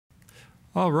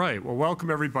All right, well, welcome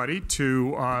everybody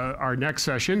to our next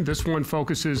session. This one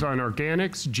focuses on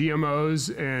organics,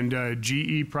 GMOs, and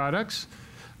GE products.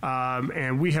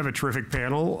 And we have a terrific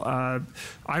panel.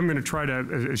 I'm going to try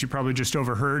to, as you probably just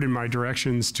overheard in my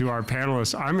directions to our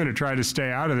panelists, I'm going to try to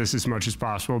stay out of this as much as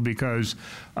possible because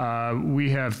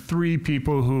we have three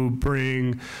people who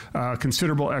bring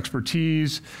considerable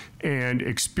expertise and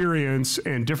experience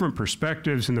and different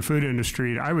perspectives in the food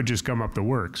industry. I would just gum up the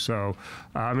works. So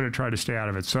I'm going to try to stay out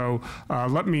of it. So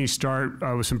let me start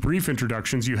with some brief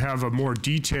introductions. You have a more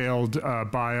detailed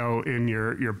bio in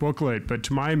your booklet, but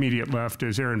to my immediate left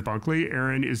is Erin Bunkley.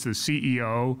 Erin is the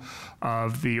CEO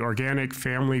of the Organic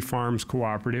Family Farms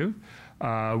Cooperative,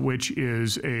 which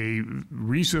is a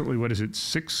recently, what is it,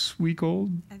 6-week-old?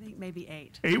 I think maybe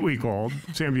 8. 8-week-old.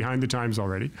 See, I'm behind the times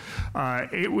already.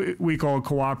 8-week-old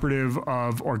cooperative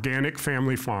of organic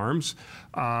family farms,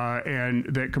 and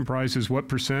that comprises what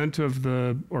percent of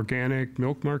the organic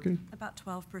milk market? About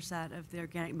 12% of the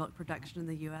organic milk production in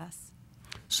the U.S.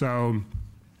 So,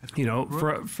 you know,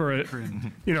 for an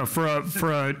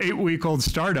 8-week-old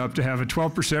startup to have a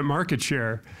 12% market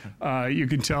share, you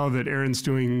can tell that Erin's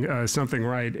doing something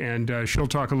right, and she'll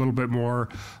talk a little bit more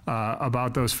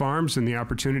about those farms and the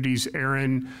opportunities.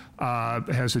 Erin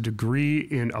has a degree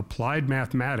in applied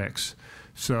mathematics.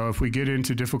 So if we get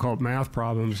into difficult math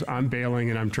problems, I'm bailing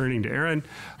and I'm turning to Erin.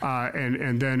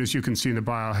 And then, as you can see in the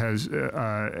bio, has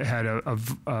had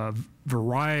a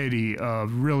variety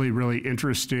of really, really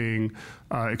interesting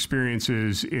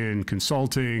experiences in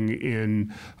consulting,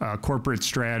 in corporate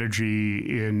strategy,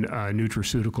 in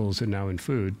nutraceuticals, and now in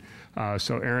food.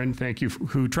 So Erin, thank you,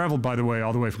 who traveled, by the way,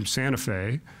 all the way from Santa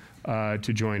Fe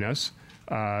to join us.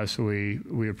 So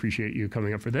we appreciate you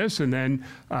coming up for this. And then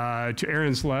to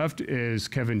Erin's left is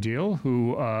Kevin Diehl,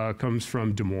 who comes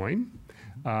from Des Moines,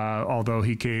 although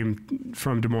he came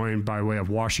from Des Moines by way of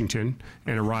Washington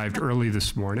and arrived early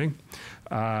this morning.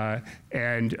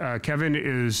 And Kevin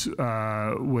is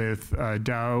with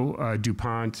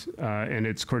DowDuPont, and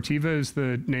it's Corteva is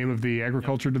the name of the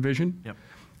agriculture division. Yep.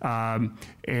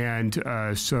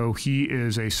 So he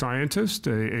is a scientist,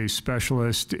 a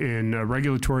specialist in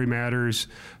regulatory matters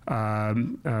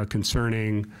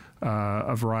concerning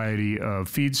a variety of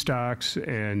feedstocks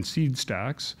and seed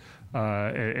stocks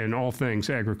and all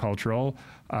things agricultural,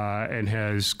 and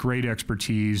has great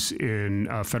expertise in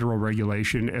federal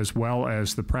regulation as well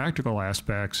as the practical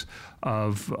aspects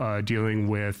of dealing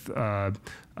with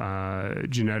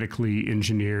genetically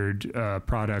engineered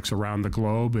products around the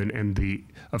globe and the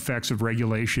effects of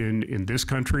regulation in this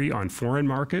country on foreign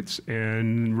markets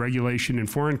and regulation in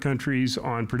foreign countries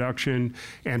on production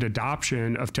and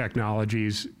adoption of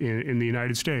technologies in the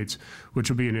United States, which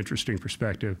will be an interesting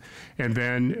perspective. And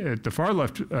then at the far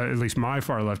left, at least my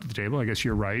far left of the table, I guess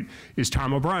you're right, is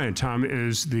Tom O'Brien. Tom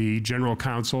is the general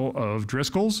counsel of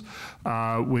Driscoll's,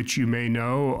 which you may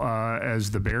know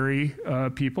as the Berry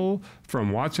people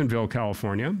from Watsonville,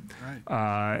 California.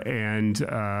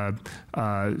 Right.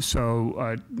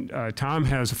 So Tom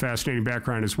has a fascinating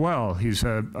background as well. He's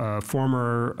a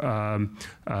former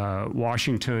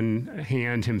Washington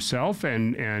hand himself,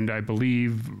 and I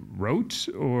believe wrote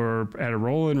or had a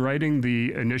role in writing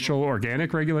the initial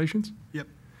organic regulations. Yep.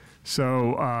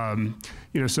 So,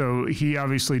 so he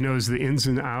obviously knows the ins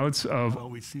and outs of. Well,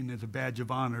 we've seen it as a badge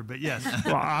of honor, but yes.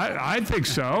 Well, I think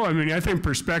so. I mean, I think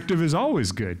perspective is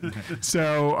always good.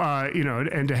 So,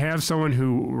 and to have someone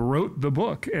who wrote the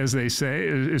book, as they say,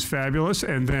 is fabulous.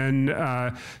 And then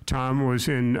Tom was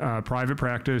in private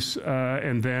practice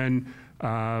and then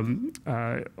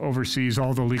oversees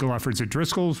all the legal efforts at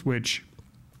Driscoll's, which,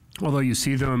 although you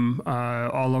see them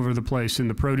all over the place in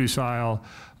the produce aisle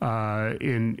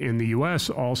in the U.S.,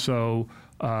 also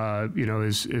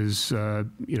is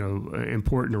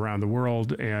important around the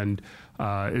world and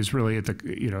is really at the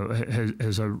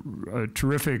has a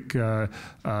terrific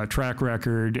track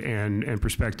record and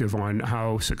perspective on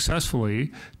how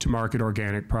successfly to market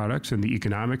organic products and the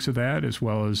economics of that, as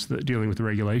well as dealing with the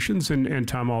regulations. And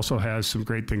Tom also has some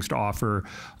great things to offer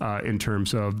in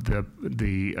terms of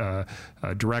the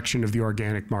direction of the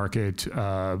organic market,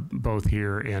 both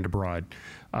here and abroad.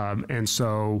 And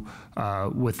so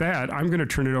with that, I'm going to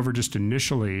turn it over just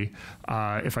initially,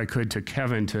 if I could, to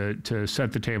Kevin to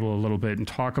set the table a little bit bit and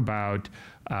talk about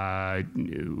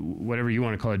whatever you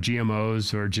want to call it,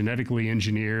 GMOs or genetically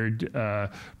engineered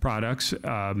products,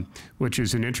 which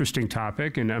is an interesting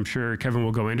topic. And I'm sure Kevin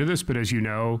will go into this, but as you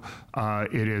know,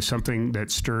 it is something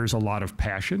that stirs a lot of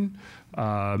passion.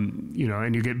 You know,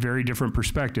 and you get very different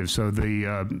perspectives. So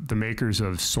the makers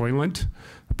of Soylent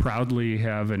proudly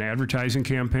have an advertising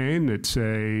campaign that's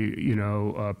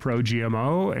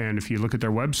pro-GMO, and if you look at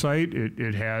their website,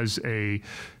 it has a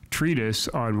treatise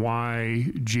on why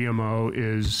GMO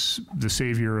is the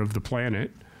savior of the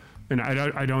planet. And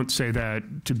I don't say that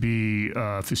to be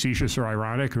facetious or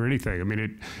ironic or anything. I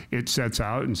mean, it sets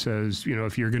out and says, you know,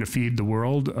 if you're going to feed the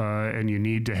world and you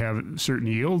need to have certain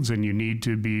yields and you need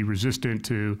to be resistant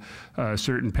to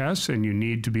certain pests and you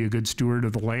need to be a good steward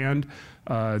of the land,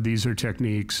 these are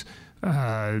techniques.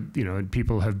 You know,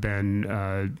 people have been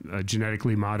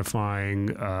genetically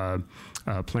modifying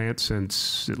plants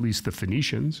since at least the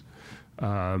Phoenicians.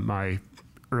 My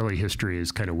early history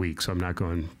is kind of weak, so I'm not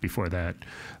going before that.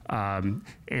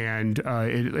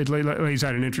 It lays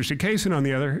out an interesting case, and on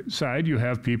the other side, you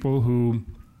have people who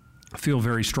feel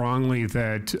very strongly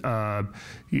that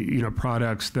you know,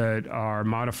 products that are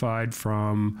modified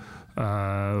from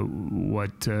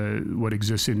what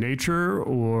exists in nature,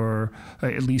 or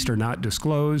at least are not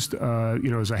disclosed, you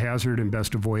know, as a hazard and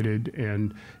best avoided.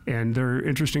 And there are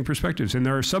interesting perspectives, and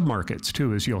there are submarkets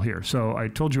too, as you'll hear. So I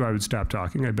told you I would stop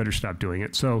talking. I better stop doing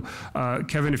it. So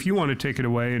Kevin, if you want to take it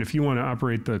away, and if you want to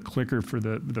operate the clicker for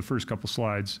the first couple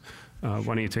slides, why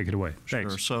don't you take it away?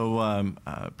 Thanks. Sure. So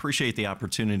appreciate the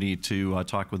opportunity to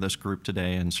talk with this group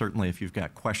today, and certainly if you've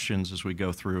got questions as we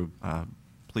go through,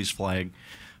 please flag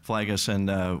us, and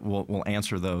we'll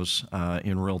answer those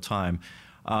in real time.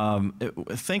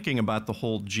 Thinking about the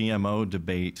whole GMO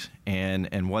debate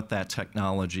and what that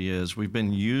technology is, we've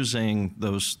been using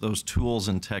those tools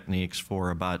and techniques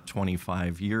for about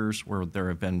 25 years, where there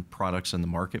have been products in the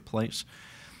marketplace.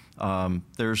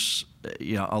 There's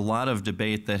a lot of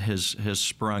debate that has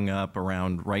sprung up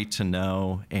around right to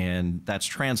know, and that's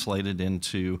translated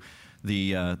into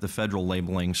the federal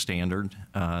labeling standard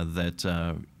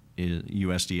that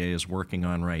USDA is working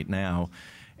on right now.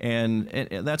 And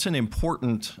that's an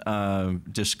important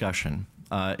discussion.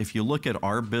 If you look at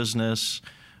our business,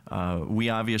 we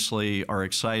obviously are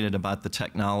excited about the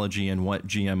technology and what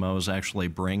GMOs actually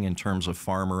bring in terms of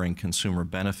farmer and consumer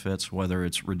benefits, whether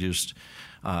it's reduced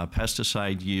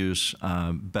pesticide use,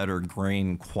 better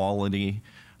grain quality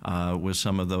with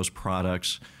some of those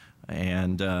products,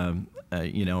 and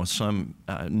you know, some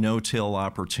no-till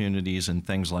opportunities and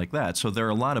things like that. So there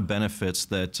are a lot of benefits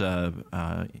that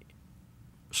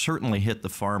certainly hit the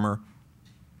farmer,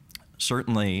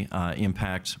 certainly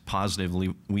impact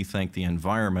positively, we think, the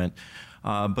environment,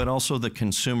 but also the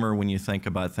consumer when you think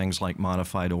about things like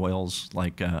modified oils,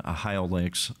 like a high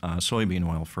oleic soybean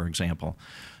oil, for example.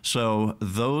 So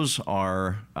those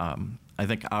are, I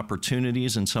think,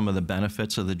 opportunities and some of the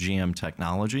benefits of the GM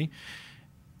technology.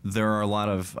 There are a lot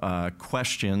of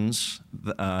questions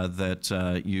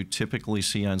that you typically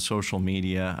see on social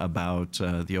media about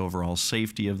the overall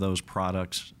safety of those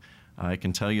products. I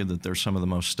can tell you that they're some of the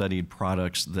most studied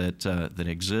products that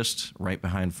exist right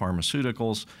behind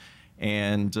pharmaceuticals,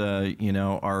 and you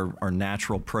know, are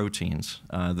natural proteins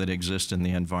that exist in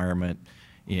the environment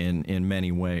in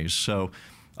many ways. So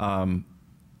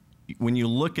when you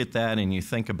look at that and you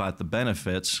think about the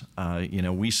benefits, you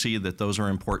know, we see that those are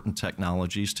important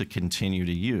technologies to continue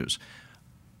to use.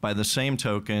 By the same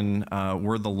token,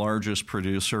 we're the largest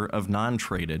producer of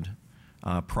non-traded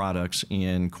products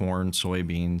in corn,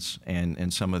 soybeans,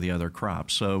 and some of the other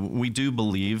crops. So we do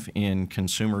believe in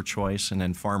consumer choice and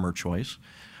in farmer choice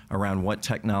around what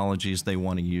technologies they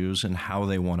want to use and how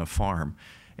they want to farm.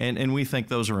 And we think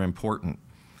those are important.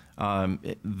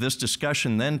 This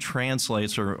discussion then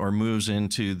translates or moves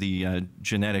into the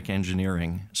genetic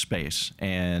engineering space,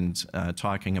 and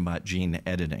talking about gene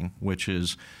editing, which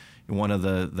is one of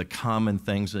the common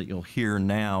things that you'll hear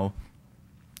now,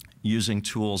 using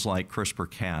tools like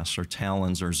CRISPR-Cas or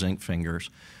TALENs or zinc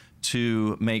fingers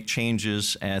to make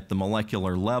changes at the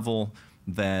molecular level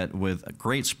that with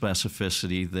great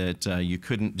specificity that you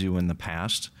couldn't do in the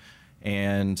past.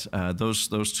 And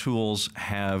those tools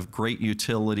have great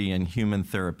utility in human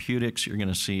therapeutics. You're going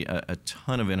to see a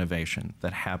ton of innovation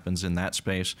that happens in that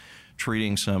space,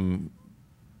 treating some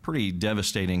pretty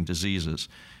devastating diseases.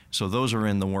 So those are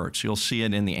in the works. You'll see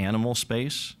it in the animal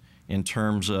space in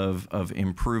terms of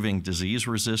improving disease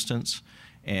resistance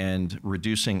and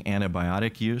reducing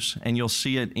antibiotic use. And you'll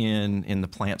see it in the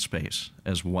plant space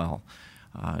as well.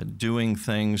 Doing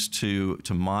things to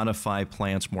modify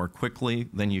plants more quickly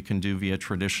than you can do via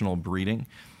traditional breeding,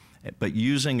 but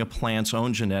using a plant's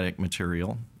own genetic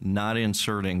material, not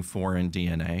inserting foreign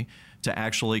DNA, to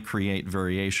actually create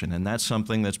variation. And that's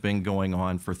something that's been going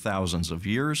on for thousands of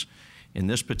years. In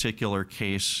this particular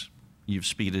case, you've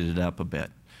speeded it up a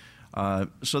bit.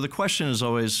 So the question is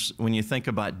always, when you think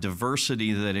about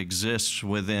diversity that exists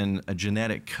within a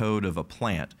genetic code of a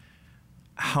plant,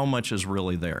 how much is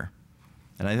really there?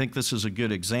 And I think this is a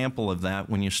good example of that.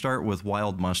 When you start with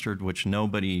wild mustard, which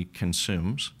nobody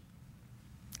consumes,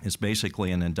 it's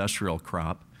basically an industrial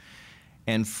crop.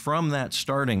 And from that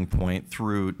starting point,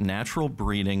 through natural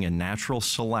breeding and natural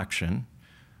selection,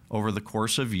 over the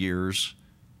course of years,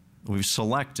 we've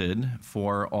selected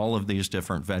for all of these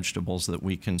different vegetables that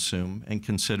we consume and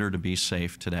consider to be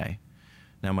safe today.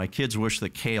 Now, my kids wish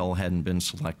that kale hadn't been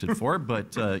selected for,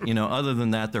 but you know, other than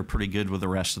that, they're pretty good with the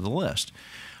rest of the list.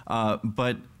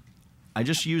 But I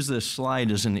just use this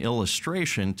slide as an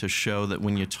illustration to show that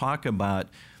when you talk about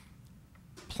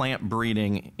plant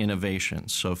breeding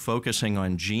innovations, so focusing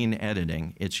on gene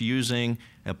editing, it's using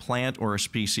a plant or a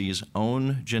species'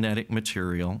 own genetic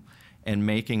material and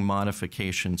making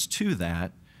modifications to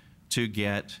that to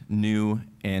get new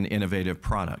and innovative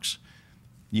products.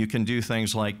 You can do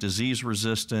things like disease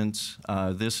resistance.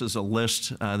 This is a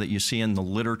list that you see in the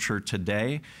literature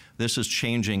today. This is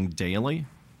changing daily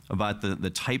about the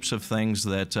types of things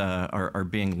that are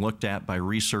being looked at by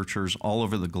researchers all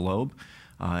over the globe,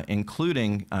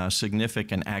 including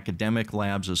significant academic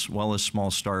labs as well as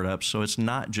small startups. So it's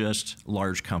not just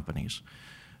large companies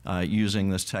using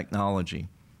this technology.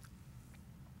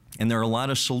 And there are a lot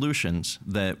of solutions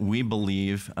that we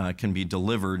believe can be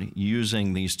delivered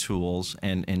using these tools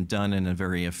and done in a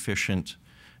very efficient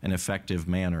and effective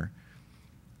manner.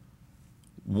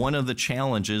 One of the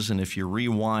challenges, and if you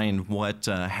rewind what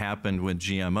happened with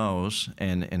GMOs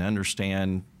and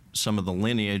understand some of the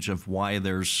lineage of why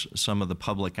there's some of the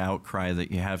public outcry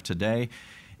that you have today,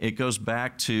 it goes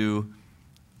back to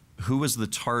who was the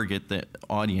target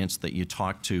audience that you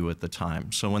talked to at the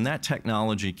time. So when that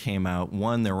technology came out,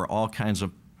 one, there were all kinds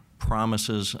of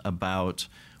promises about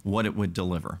what it would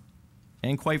deliver.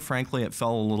 And quite frankly, it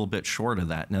fell a little bit short of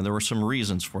that. Now, there were some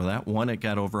reasons for that. One, it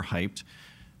got overhyped.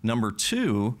 Number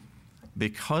two,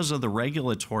 because of the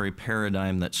regulatory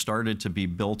paradigm that started to be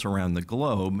built around the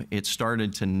globe, it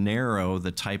started to narrow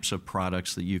the types of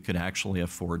products that you could actually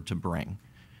afford to bring.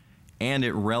 And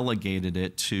it relegated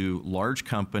it to large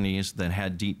companies that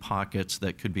had deep pockets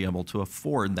that could be able to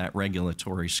afford that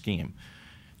regulatory scheme.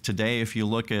 Today, if you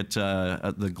look at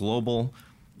the global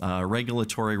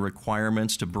regulatory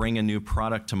requirements to bring a new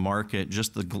product to market,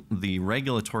 just the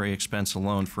regulatory expense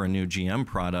alone for a new GM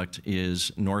product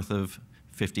is north of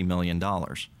 $50 million.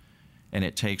 And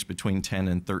it takes between 10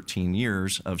 and 13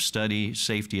 years of study,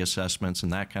 safety assessments,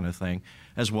 and that kind of thing,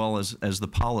 as well as the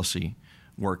policy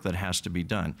work that has to be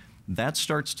done. That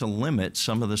starts to limit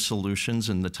some of the solutions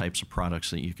and the types of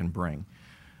products that you can bring.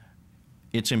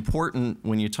 It's important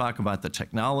when you talk about the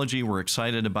technology, we're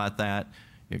excited about that.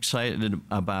 You're excited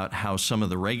about how some of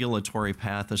the regulatory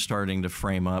path is starting to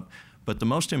frame up. But the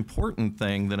most important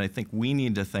thing that I think we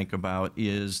need to think about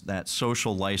is that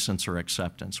social license or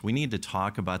acceptance. We need to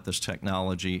talk about this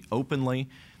technology openly,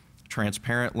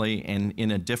 transparently, and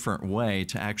in a different way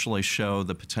to actually show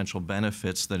the potential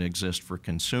benefits that exist for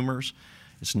consumers.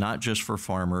 It's not just for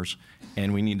farmers,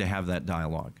 and we need to have that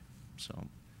dialogue. So,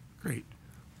 great.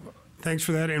 Thanks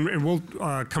for that, and we'll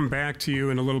come back to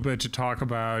you in a little bit to talk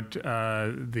about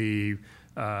the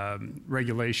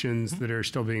regulations that are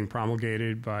still being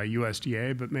promulgated by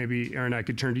USDA. But maybe, Erin, I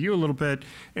could turn to you a little bit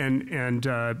and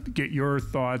get your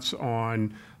thoughts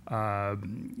on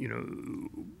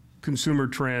consumer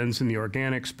trends in the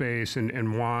organic space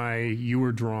and why you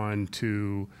were drawn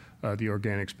to the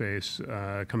organic space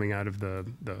coming out of the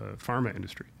pharma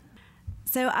industry.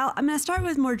 So I'm going to start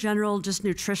with more general, just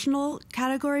nutritional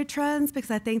category trends, because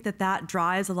I think that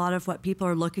drives a lot of what people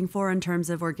are looking for in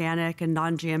terms of organic and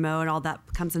non-GMO and all that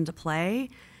comes into play.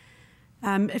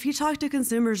 If you talk to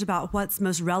consumers about what's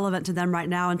most relevant to them right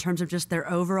now in terms of just their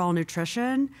overall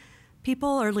nutrition, people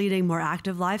are leading more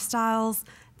active lifestyles.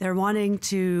 They're wanting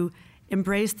to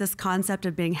embrace this concept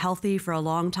of being healthy for a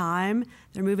long time.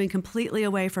 They're moving completely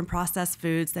away from processed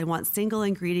foods. They want single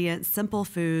ingredient, simple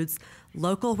foods,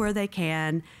 local where they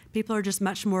can. People are just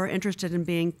much more interested in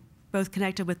being both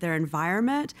connected with their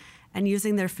environment and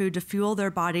using their food to fuel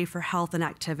their body for health and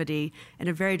activity in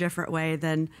a very different way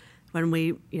than when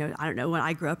when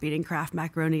I grew up eating Kraft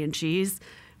macaroni and cheese,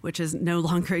 which is no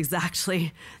longer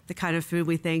exactly the kind of food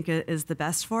we think is the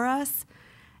best for us.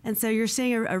 And so you're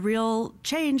seeing a real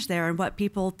change there in what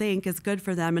people think is good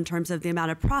for them in terms of the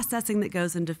amount of processing that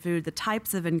goes into food, the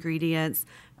types of ingredients.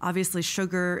 Obviously,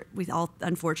 sugar, we all,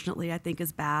 unfortunately, I think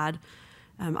is bad.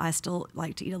 I still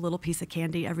like to eat a little piece of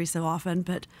candy every so often,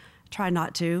 but try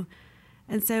not to.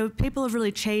 And so people have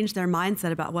really changed their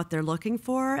mindset about what they're looking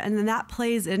for, and then that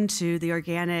plays into the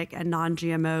organic and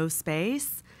non-GMO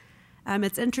space.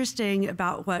 It's interesting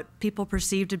about what people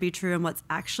perceive to be true and what's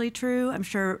actually true. I'm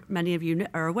sure many of you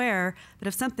are aware that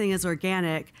if something is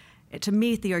organic, to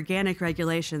meet the organic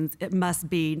regulations, it must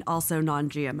be also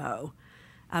non-GMO.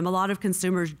 A lot of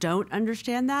consumers don't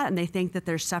understand that, and they think that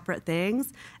they're separate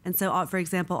things. And so, for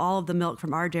example, all of the milk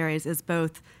from our dairies is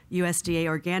both USDA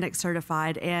organic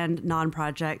certified and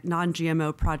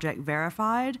non-GMO project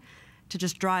verified, to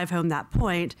just drive home that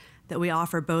point that we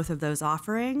offer both of those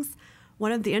offerings.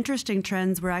 One of the interesting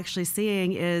trends we're actually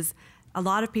seeing is a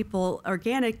lot of people,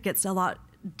 organic gets a lot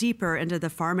deeper into the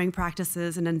farming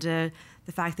practices and into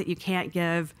the fact that you can't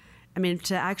give,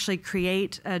 to actually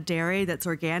create a dairy that's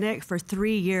organic for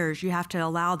 3 years, you have to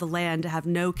allow the land to have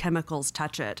no chemicals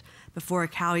touch it before a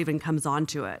cow even comes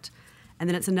onto it. And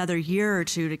then it's another year or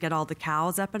two to get all the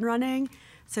cows up and running.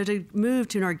 So to move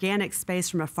to an organic space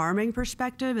from a farming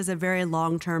perspective is a very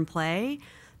long-term play.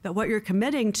 But what you're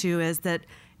committing to is that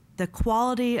the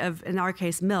quality of, in our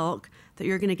case, milk that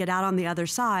you're going to get out on the other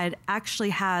side actually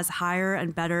has higher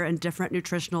and better and different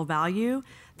nutritional value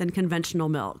than conventional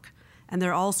milk. And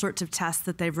there are all sorts of tests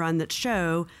that they've run that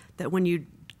show that when you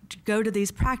go to these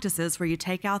practices where you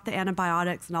take out the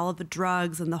antibiotics and all of the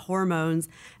drugs and the hormones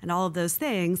and all of those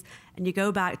things, and you go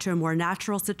back to a more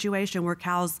natural situation where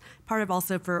cows, part of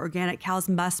also for organic, cows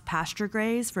must pasture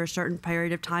graze for a certain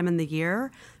period of time in the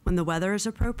year when the weather is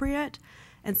appropriate.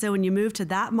 And so when you move to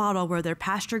that model where they're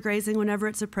pasture grazing whenever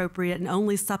it's appropriate and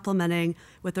only supplementing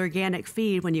with organic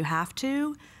feed when you have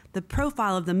to, the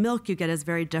profile of the milk you get is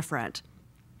very different.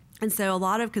 And so a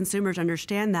lot of consumers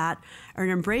understand that, are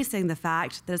embracing the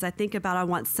fact that as I think about I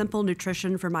want simple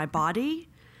nutrition for my body,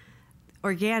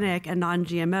 organic and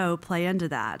non-GMO play into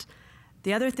that.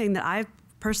 The other thing that I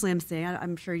personally am seeing,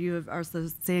 I'm sure you are also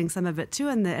seeing some of it too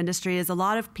in the industry, is a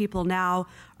lot of people now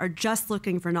are just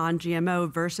looking for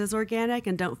non-GMO versus organic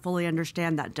and don't fully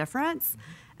understand that difference.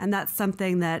 And that's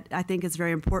something that I think is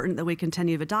very important that we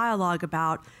continue the dialogue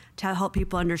about to help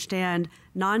people understand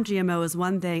non-GMO is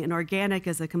one thing and organic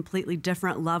is a completely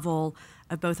different level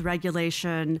of both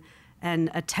regulation and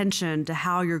attention to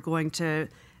how you're going to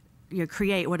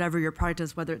create whatever your product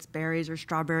is, whether it's berries or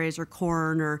strawberries or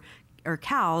corn or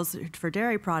cows for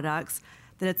dairy products,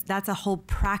 that's a whole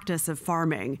practice of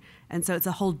farming. And so it's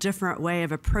a whole different way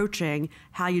of approaching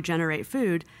how you generate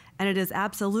food. And it is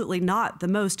absolutely not the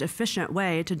most efficient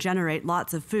way to generate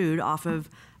lots of food off of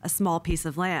a small piece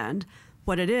of land.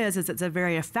 What it is it's a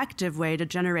very effective way to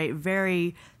generate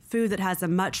food that has a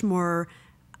much more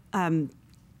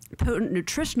potent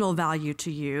nutritional value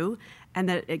to you, and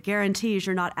that it guarantees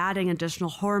you're not adding additional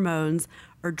hormones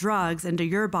or drugs into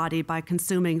your body by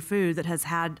consuming food that has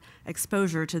had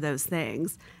exposure to those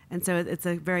things. And so it's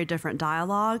a very different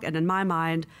dialogue. And in my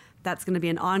mind, that's going to be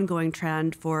an ongoing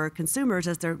trend for consumers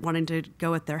as they're wanting to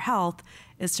go with their health,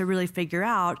 is to really figure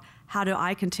out how do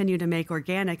I continue to make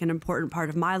organic an important part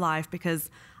of my life, because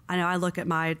I know I look at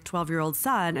my 12-year-old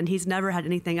son and he's never had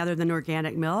anything other than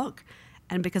organic milk.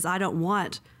 And because I don't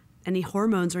want any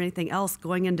hormones or anything else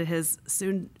going into his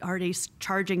soon already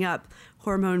charging up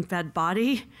hormone-fed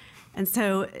body. And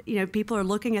so, people are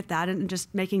looking at that and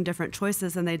just making different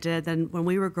choices than they did than when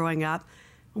we were growing up.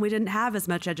 We didn't have as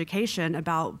much education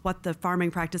about what the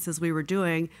farming practices we were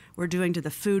doing to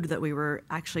the food that we were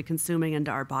actually consuming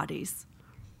into our bodies.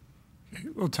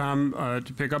 Well, Tom,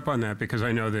 to pick up on that, because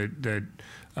I know that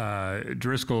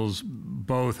Driscoll's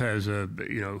both has a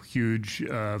huge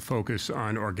focus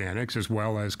on organics as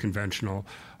well as conventional,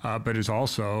 but is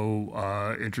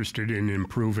also interested in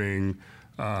improving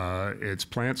its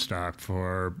plant stock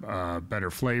for better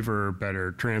flavor,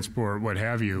 better transport, what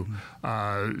have you.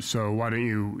 So why don't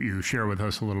you share with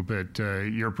us a little bit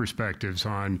your perspectives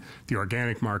on the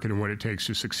organic market and what it takes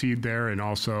to succeed there, and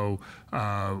also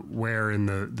where in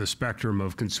the spectrum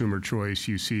of consumer choice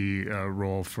you see a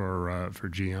role for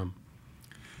GM.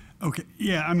 Okay,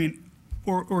 yeah,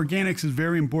 organics is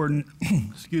very important,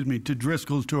 excuse me, to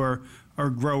Driscoll's, to our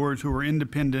growers who are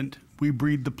independent. We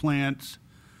breed the plants.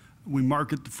 We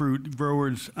market the fruit,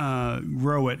 growers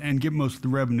grow it and get most of the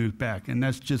revenues back. And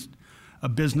that's just a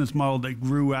business model that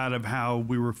grew out of how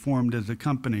we were formed as a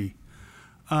company.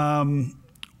 Because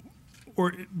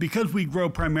we grow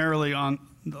primarily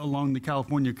along the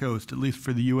California coast, at least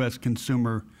for the U.S.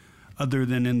 consumer, other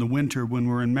than in the winter when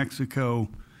we're in Mexico,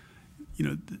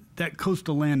 that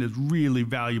coastal land is really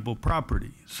valuable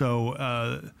property.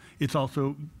 So it's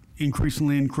also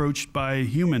increasingly encroached by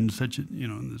humans, such as,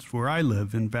 this is where I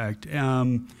live, in fact.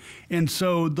 And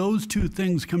so those two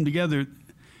things come together.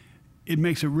 It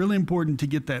makes it really important to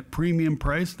get that premium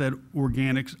price that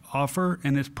organics offer,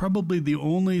 and it's probably the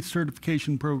only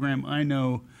certification program I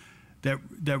know that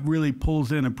really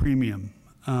pulls in a premium.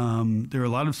 There are a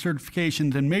lot of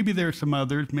certifications, and maybe there are some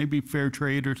others, maybe fair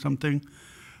trade or something,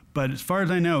 but as far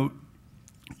as I know,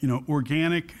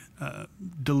 organic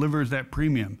delivers that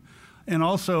premium. And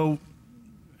also,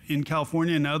 in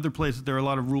California and other places, there are a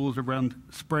lot of rules around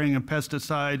spraying of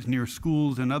pesticides near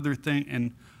schools and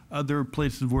other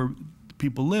places where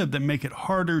people live that make it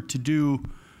harder to do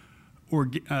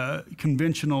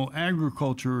conventional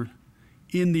agriculture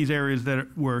in these areas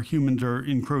where humans are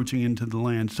encroaching into the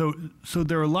land. So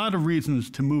there are a lot of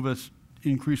reasons to move us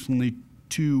increasingly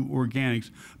to organics,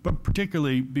 but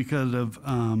particularly because of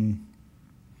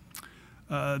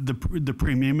the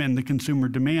premium and the consumer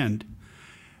demand.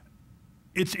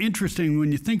 It's interesting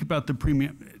when you think about the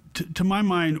premium. To my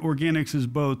mind, organics is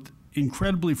both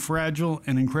incredibly fragile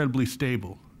and incredibly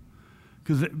stable,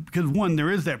 because one, there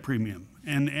is that premium,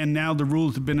 and now the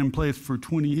rules have been in place for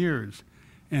 20 years,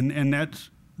 and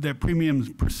that premium's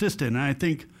persistent. And I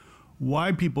think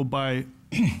why people buy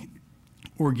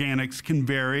organics can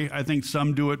vary. I think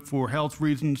some do it for health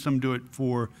reasons, some do it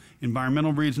for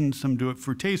environmental reasons, some do it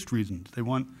for taste reasons. They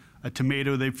want a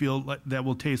tomato they feel like that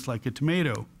will taste like a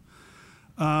tomato,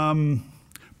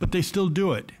 but they still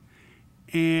do it.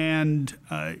 And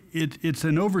it's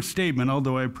an overstatement,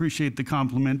 although I appreciate the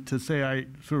compliment, to say I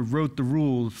sort of wrote the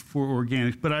rules for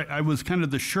organics. But I was kind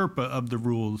of the Sherpa of the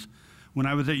rules when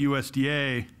I was at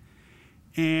USDA.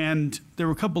 And there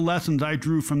were a couple lessons I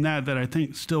drew from that I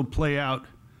think still play out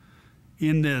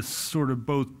in this sort of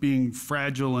both being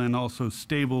fragile and also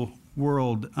stable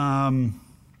world.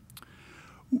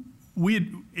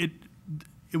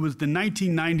 It was the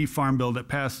 1990 Farm Bill that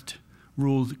passed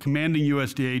rules commanding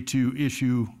USDA to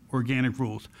issue organic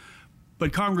rules.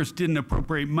 But Congress didn't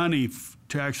appropriate money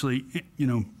to actually,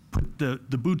 put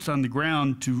the boots on the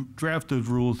ground to draft those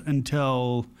rules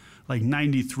until like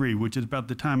 93, which is about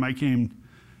the time I came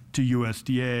to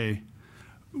USDA.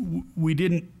 We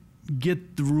didn't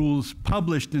get the rules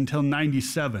published until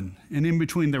 97. And in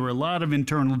between, there were a lot of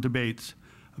internal debates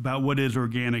about what is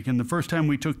organic. And the first time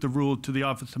we took the rule to the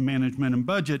Office of Management and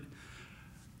Budget,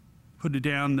 put it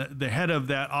down, the head of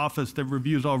that office that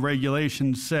reviews all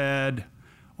regulations said,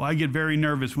 well, I get very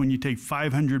nervous when you take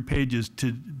 500 pages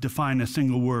to define a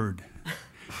single word.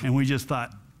 And we just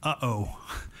thought, uh-oh,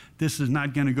 this is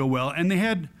not going to go well. And they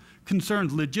had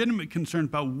concerns, legitimate concerns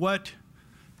about what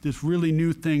this really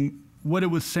new thing, what it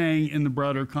was saying in the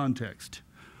broader context.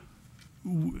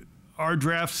 Our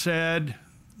draft said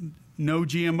no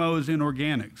GMOs in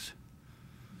organics.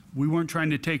 We weren't trying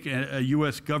to take a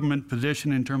U.S. government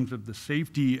position in terms of the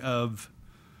safety of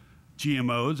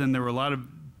GMOs, and there were a lot of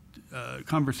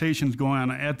conversations going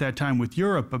on at that time with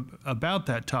Europe about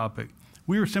that topic.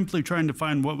 We were simply trying to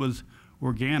find what was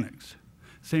organics.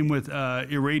 Same with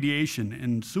irradiation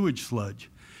and sewage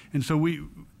sludge. And so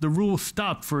the rule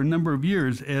stopped for a number of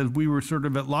years as we were sort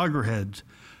of at loggerheads.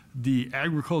 The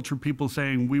agriculture people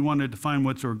saying we wanted to find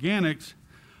what's organics,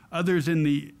 others in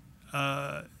the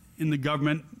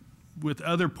government with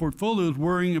other portfolios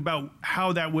worrying about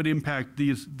how that would impact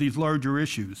these larger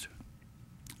issues.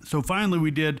 So finally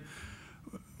we did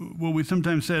what we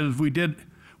sometimes said is we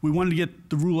wanted to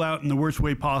get the rule out in the worst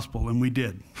way possible, and we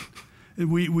did.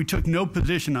 We took no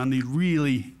position on these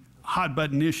really hot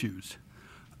button issues.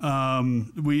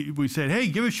 We said, hey,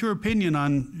 give us your opinion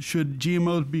on should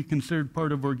GMOs be considered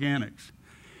part of organics.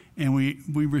 And we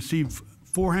received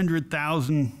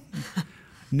 400,000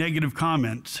 negative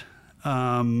comments.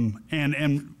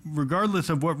 And regardless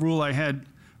of what role I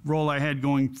had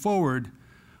going forward,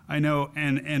 I know,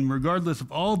 and regardless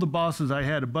of all the bosses I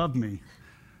had above me,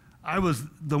 I was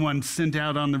the one sent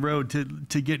out on the road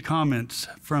to get comments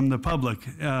from the public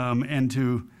and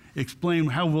to explain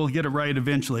how we'll get it right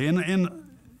eventually. And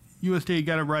USDA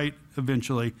got it right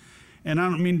eventually. And I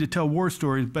don't mean to tell war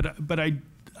stories, but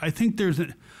I think there's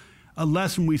a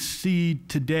lesson we see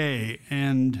today,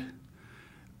 and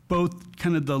both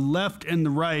kind of the left and the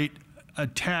right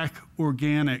attack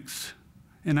organics.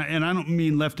 And I don't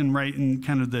mean left and right in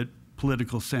kind of the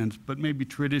political sense, but maybe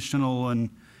traditional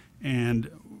and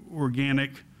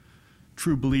organic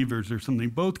true believers or something.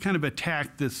 Both kind of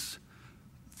attack this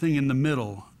thing in the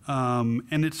middle.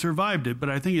 And it survived it, but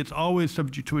I think it's always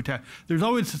subject to attack. There's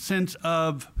always a sense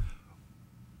of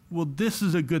well, this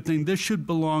is a good thing. This should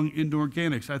belong into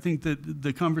organics. I think that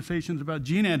the conversations about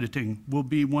gene editing will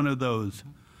be one of those.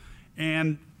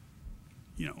 And,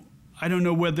 you know, I don't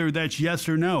know whether that's yes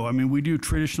or no. I mean, we do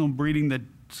traditional breeding that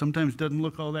sometimes doesn't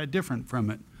look all that different from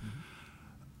it.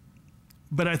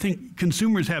 But I think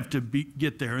consumers have to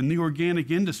get there, and the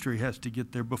organic industry has to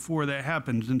get there before that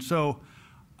happens. And so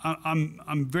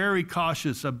I'm very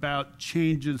cautious about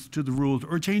changes to the rules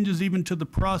or changes even to the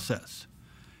process.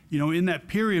 You know, in that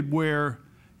period where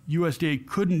USDA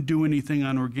couldn't do anything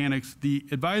on organics, the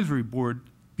advisory board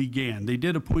began. They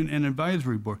did appoint an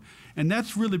advisory board. And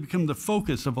that's really become the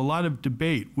focus of a lot of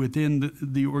debate within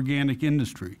the organic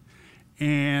industry.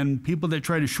 And people that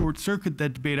try to short circuit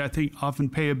that debate, I think, often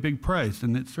pay a big price.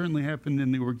 And it certainly happened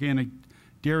in the organic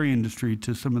dairy industry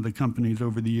to some of the companies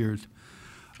over the years.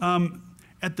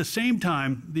 At the same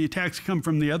time, the attacks come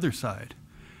from the other side.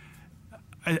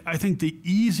 I think the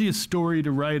easiest story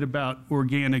to write about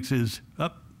organics is,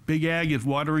 Big Ag is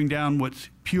watering down what's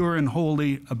pure and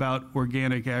holy about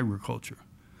organic agriculture.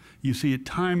 You see it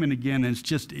time and again. And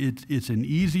it's an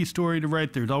easy story to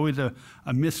write. There's always a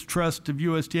mistrust of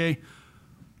USDA.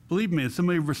 Believe me, as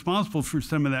somebody responsible for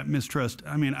some of that mistrust,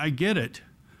 I mean, I get it.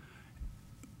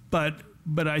 But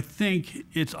I think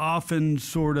it's often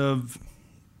sort of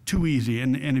too easy.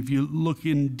 And if you look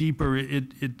in deeper,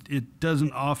 it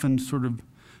doesn't often sort of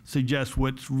suggest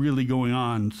what's really going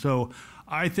on. So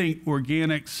I think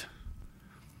organics,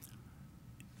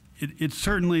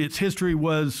 its history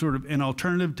was sort of an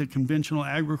alternative to conventional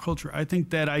agriculture. I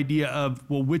think that idea of,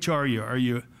 well, which are you? Are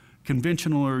you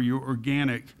conventional or are you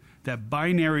organic? That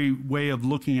binary way of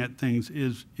looking at things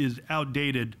is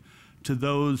outdated to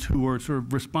those who are sort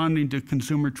of responding to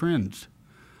consumer trends.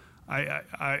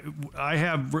 I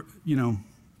have, you know,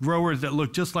 growers that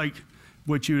look just like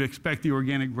what you'd expect the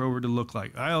organic grower to look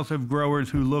like. I also have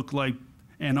growers who look like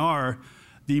and are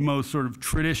the most sort of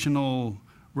traditional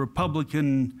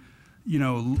Republican, you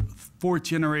know, fourth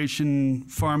generation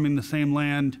farming the same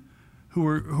land, who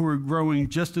are growing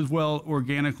just as well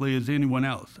organically as anyone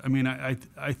else. I mean, I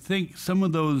think some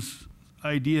of those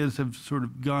ideas have sort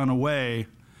of gone away,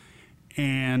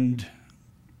 and,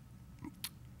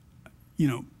 you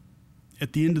know,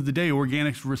 at the end of the day,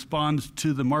 organics responds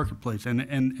to the marketplace,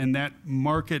 and that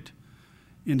market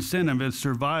incentive has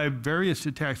survived various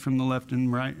attacks from the left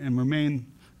and right and remain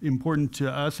important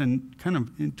to us and kind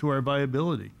of to our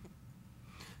viability.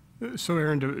 So,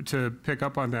 Erin, to pick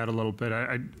up on that a little bit,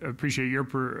 I appreciate your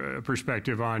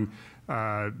perspective on,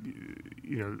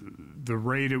 you know, the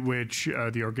rate at which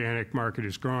the organic market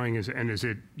is growing, and is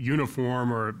it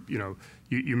uniform, or, you know,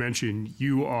 you mentioned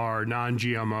you are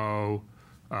non-GMO.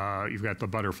 You've got the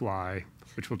butterfly,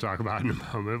 which we'll talk about in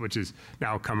a moment, which has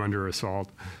now come under assault,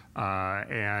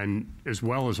 and as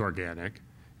well as organic.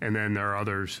 And then there are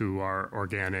others who are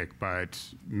organic but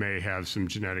may have some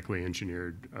genetically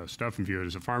engineered stuff and view it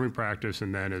as a farming practice.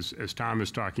 And then as Tom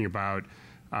is talking about,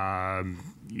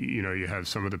 you know, you have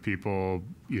some of the people,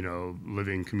 you know,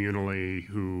 living communally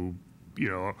who,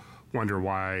 you know, wonder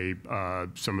why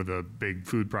some of the big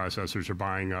food processors are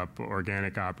buying up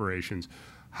organic operations.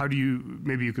 How do you,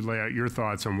 maybe you could lay out your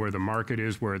thoughts on where the market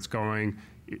is, where it's going?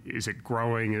 Is it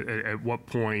growing? At what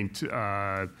point, you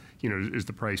know, is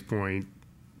the price point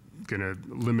going to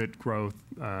limit growth?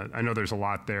 I know there's a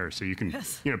lot there, so you can,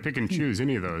 yes, you know, pick and choose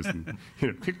any of those, and, you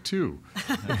know, pick two.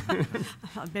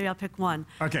 Maybe I'll pick one.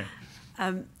 Okay.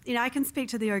 You know, I can speak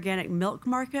to the organic milk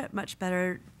market much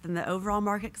better than the overall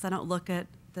market because I don't look at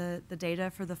the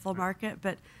data for the full market.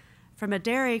 But from a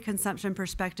dairy consumption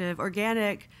perspective,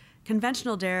 organic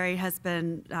conventional dairy has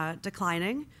been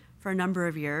declining for a number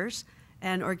of years,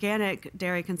 and organic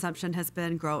dairy consumption has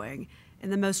been growing. In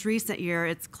the most recent year,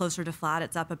 it's closer to flat.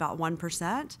 It's up about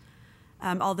 1%.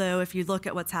 Although if you look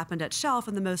at what's happened at shelf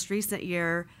in the most recent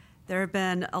year, there have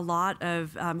been a lot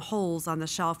of holes on the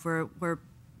shelf where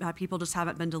people just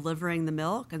haven't been delivering the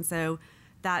milk. And so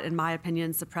that, in my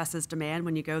opinion, suppresses demand.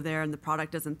 When you go there and the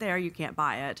product isn't there, you can't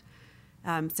buy it.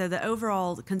 So the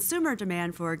overall consumer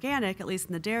demand for organic, at least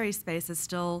in the dairy space, is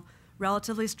still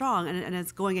relatively strong, and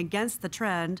it's going against the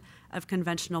trend of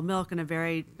conventional milk in a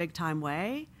very big-time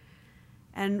way.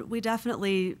 And we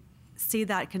definitely see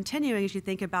that continuing as you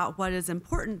think about what is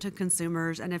important to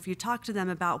consumers. And if you talk to them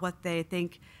about what they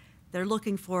think they're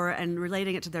looking for and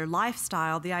relating it to their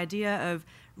lifestyle, the idea of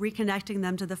reconnecting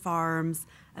them to the farms,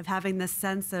 of having this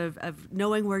sense of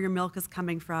knowing where your milk is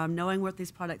coming from, knowing what these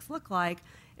products look like,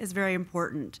 is very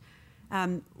important.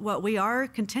 What we are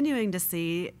continuing to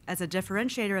see as a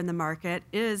differentiator in the market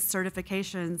is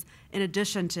certifications in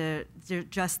addition to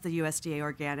just the USDA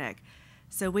organic.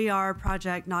 So we are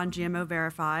Project Non-GMO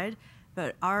verified.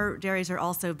 but our dairies are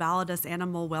also Validus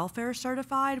Animal Welfare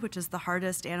Certified, which is the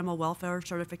hardest animal welfare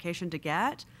certification to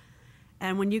get.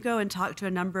 And when you go and talk to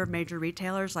a number of major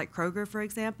retailers like Kroger, for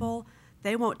example,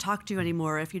 they won't talk to you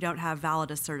anymore if you don't have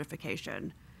Validus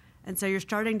certification. And so you're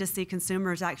starting to see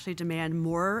consumers actually demand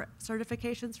more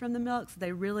certifications from the milk, so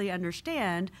they really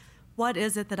understand what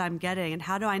is it that I'm getting and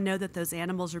how do I know that those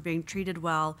animals are being treated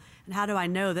well, and how do I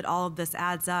know that all of this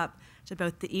adds up to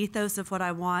both the ethos of what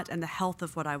I want and the health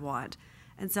of what I want.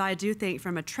 And so I do think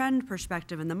from a trend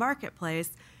perspective in the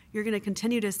marketplace, you're going to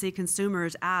continue to see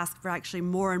consumers ask for actually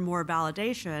more and more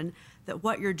validation that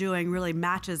what you're doing really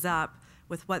matches up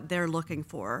with what they're looking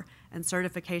for. And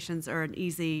certifications are an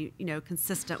easy,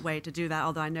 consistent way to do that,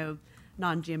 although I know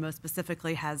non-GMO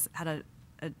specifically has had a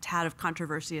tad of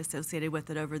controversy associated with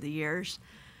it over the years.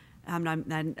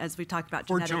 And as we talk about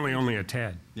fortunately, only a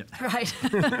tad. Yeah. Right.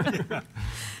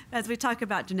 As we talk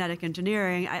about genetic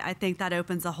engineering, I think that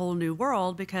opens a whole new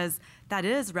world, because that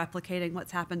is replicating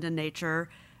what's happened in nature,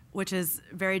 which is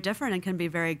very different and can be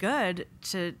very good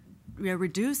to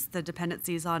reduce the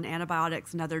dependencies on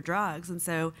antibiotics and other drugs. And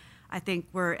so I think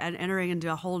we're entering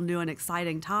into a whole new and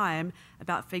exciting time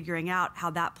about figuring out how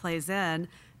that plays in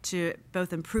to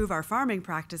both improve our farming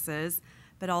practices,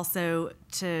 but also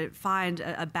to find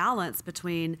a balance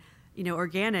between,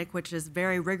 organic, which is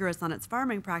very rigorous on its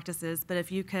farming practices, but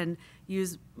if you can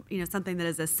use, something that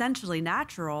is essentially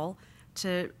natural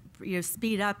to,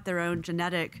 speed up their own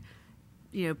genetic,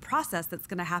 process that's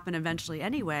going to happen eventually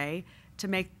anyway, to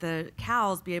make the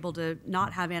cows be able to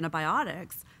not have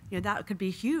antibiotics, that could be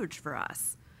huge for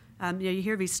us. You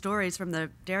hear these stories from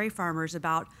the dairy farmers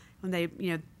about when they,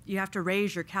 you have to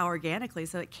raise your cow organically,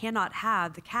 so the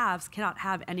calves cannot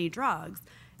have any drugs.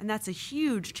 And that's a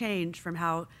huge change from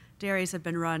how dairies have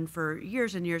been run for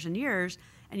years and years and years.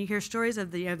 And you hear stories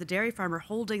of the dairy farmer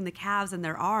holding the calves in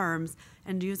their arms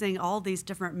and using all these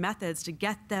different methods to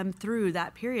get them through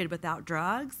that period without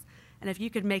drugs. And if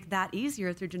you could make that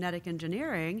easier through genetic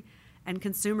engineering, and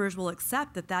consumers will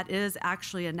accept that that is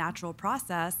actually a natural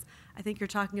process, I think you're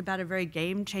talking about a very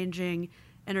game-changing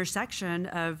intersection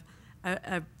of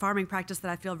a farming practice that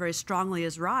I feel very strongly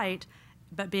is right,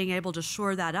 but being able to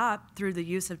shore that up through the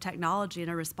use of technology in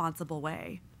a responsible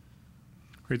way.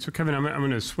 Great. So, Kevin, I'm going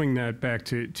to swing that back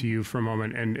to you for a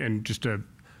moment, and just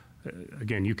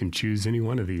again, you can choose any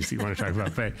one of these that you want to talk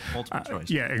about. But, multiple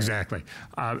choice. Yeah, exactly.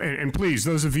 And please,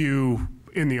 those of you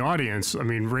in the audience,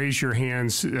 raise your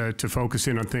hands to focus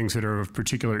in on things that are of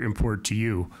particular import to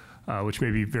you, which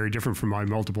may be very different from my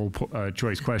multiple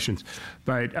choice questions.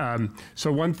 But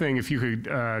so one thing, if you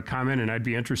could comment, and I'd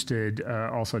be interested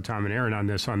also, Tom and Erin, on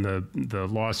this, on the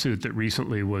lawsuit that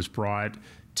recently was brought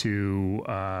to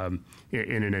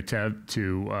in an attempt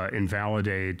to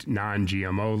invalidate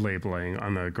non-GMO labeling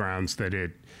on the grounds that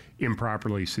it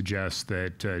improperly suggests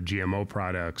that GMO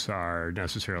products are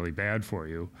necessarily bad for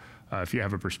you. If you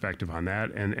have a perspective on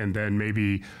that, and then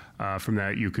maybe from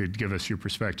that you could give us your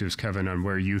perspectives, Kevin, on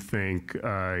where you think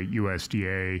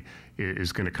USDA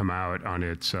is going to come out on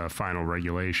its final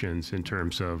regulations in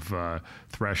terms of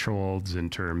thresholds, in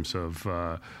terms of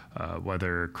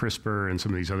whether CRISPR and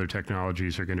some of these other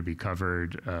technologies are going to be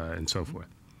covered, and so forth.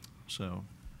 So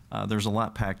there's a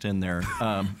lot packed in there.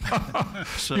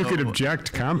 So, you could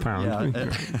object compound.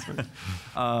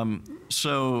 Yeah.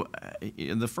 So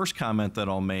the first comment that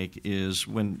I'll make is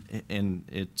and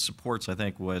it supports, I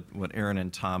think, what Erin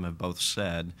and Tom have both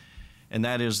said, and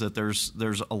that is that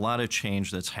there's a lot of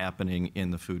change that's happening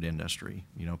in the food industry.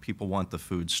 People want the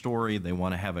food story, they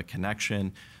want to have a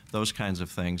connection, those kinds of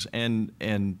things. And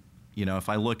if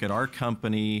I look at our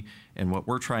company and what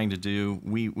we're trying to do,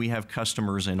 we have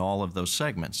customers in all of those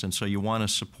segments, and so you want to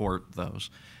support those.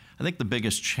 I think the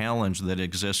biggest challenge that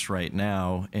exists right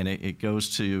now, and it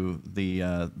goes to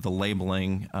the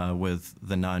labeling with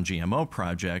the non-GMO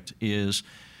project, is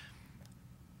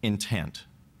intent.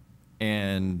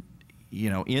 And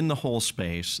in the whole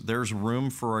space, there's room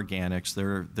for organics.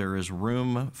 There is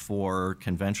room for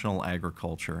conventional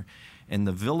agriculture, and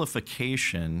the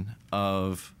vilification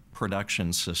of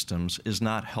production systems is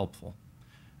not helpful,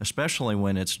 especially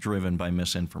when it's driven by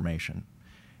misinformation.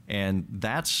 And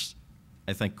that's,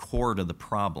 I think, core to the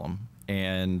problem.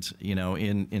 And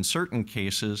in certain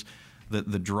cases,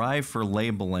 the drive for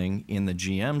labeling in the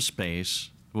GM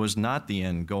space was not the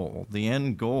end goal. The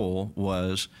end goal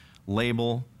was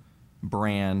label,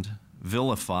 brand,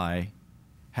 vilify,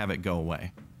 have it go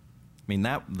away.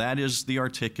 That is the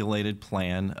articulated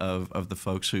plan of the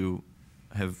folks who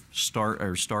have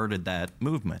started that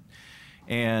movement.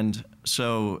 And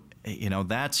so,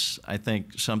 that's, I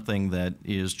think, something that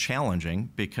is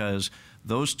challenging, because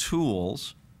those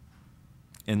tools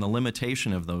And the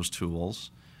limitation of those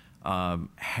tools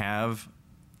have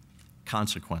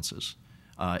consequences.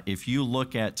 If you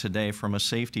look at today from a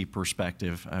safety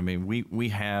perspective, I mean, we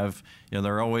have,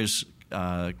 there are always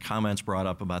comments brought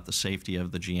up about the safety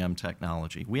of the GM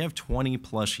technology. We have 20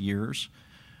 plus years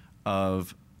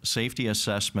of safety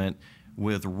assessment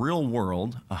with real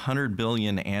world 100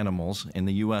 billion animals in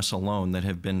the US alone that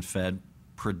have been fed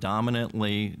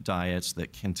predominantly diets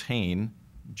that contain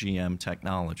GM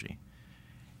technology.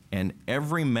 And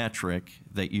every metric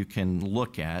that you can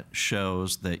look at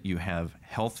shows that you have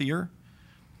healthier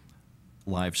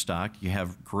livestock, you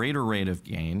have greater rate of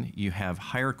gain, you have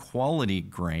higher quality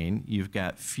grain, you've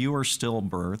got fewer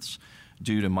stillbirths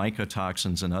due to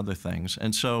mycotoxins and other things.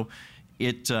 And so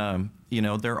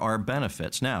there are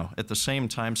benefits. Now, at the same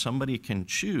time, somebody can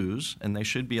choose, and they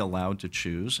should be allowed to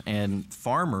choose, and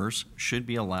farmers should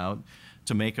be allowed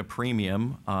to make a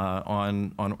premium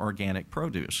on organic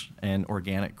produce and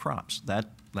organic crops.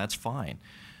 That's fine.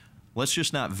 Let's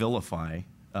just not vilify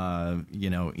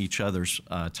each other's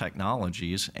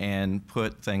technologies and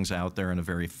put things out there in a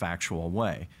very factual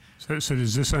way. So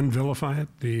does this unvilify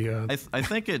it? I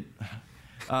think it.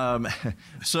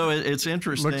 So it's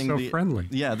interesting. Looks so friendly.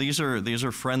 Yeah, these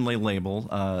are friendly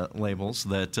labels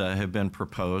that have been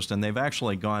proposed, and they've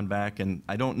actually gone back, and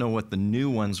I don't know what the new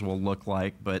ones will look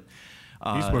like, but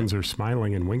these ones are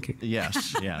smiling and winking.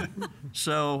 Yes, yeah.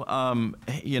 So,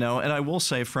 and I will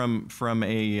say from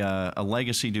a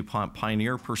legacy DuPont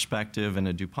pioneer perspective and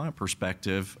a DuPont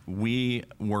perspective, we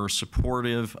were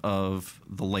supportive of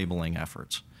the labeling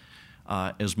efforts.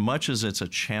 As much as it's a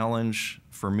challenge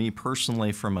for me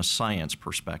personally from a science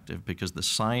perspective, because the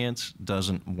science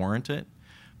doesn't warrant it,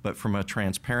 but from a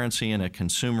transparency and a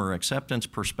consumer acceptance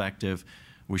perspective,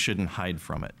 we shouldn't hide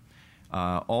from it.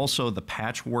 Also, the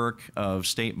patchwork of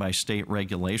state-by-state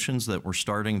regulations that were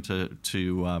starting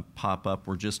to pop up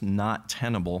were just not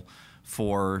tenable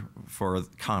for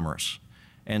commerce.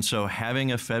 And so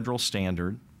having a federal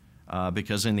standard,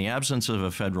 because in the absence of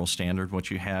a federal standard,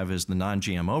 what you have is the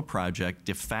non-GMO project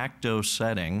de facto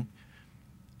setting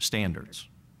standards.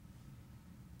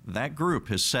 That group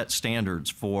has set standards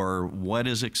for what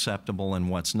is acceptable and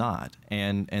what's not.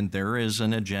 And there is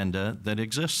an agenda that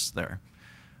exists there.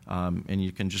 And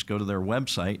you can just go to their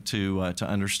website to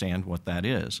understand what that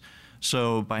is.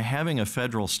 So by having a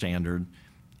federal standard,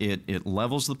 it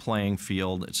levels the playing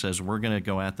field. It says we're going to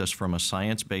go at this from a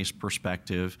science-based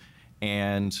perspective,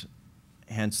 and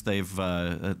hence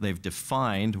they've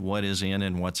defined what is in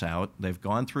and what's out. They've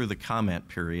gone through the comment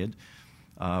period,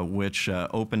 which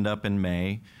opened up in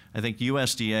May. I think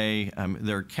USDA,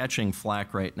 they're catching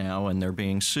flack right now, and they're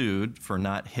being sued for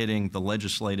not hitting the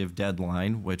legislative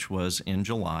deadline, which was in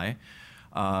July.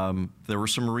 There were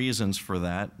some reasons for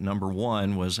that. Number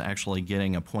one was actually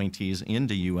getting appointees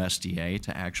into USDA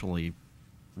to actually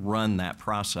run that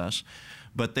process.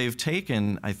 But they've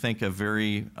taken, I think, a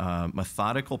very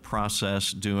methodical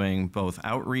process doing both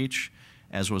outreach,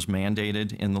 as was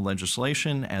mandated in the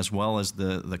legislation, as well as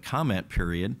the comment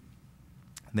period.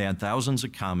 They had thousands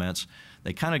of comments.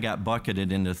 They kind of got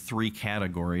bucketed into three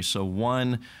categories. So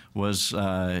one was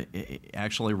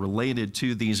actually related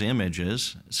to these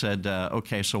images, said,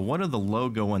 okay, so what do the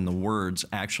logo and the words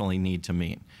actually need to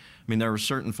mean? I mean, there were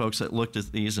certain folks that looked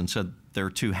at these and said they're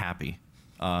too happy.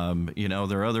 There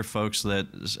are other folks that,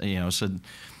 said,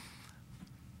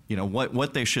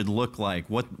 what they should look like,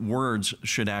 what words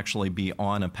should actually be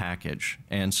on a package.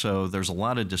 And so there's a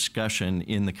lot of discussion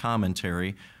in the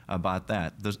commentary about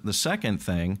that. The second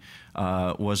thing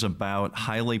was about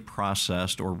highly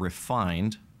processed or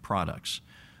refined products.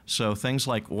 So things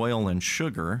like oil and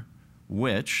sugar,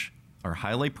 which are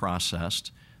highly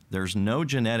processed, there's no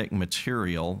genetic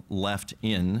material left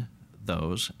in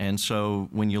those. And so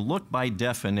when you look by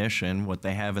definition, what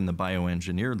they have in the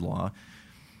bioengineered law,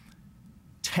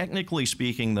 technically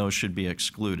speaking, those should be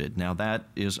excluded. Now that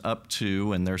is up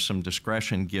to, and there's some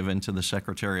discretion given to the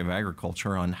Secretary of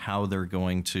Agriculture on how they're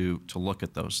going to look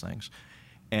at those things.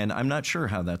 And I'm not sure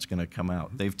how that's going to come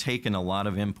out. They've taken a lot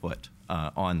of input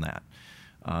on that.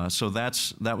 So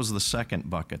that was the second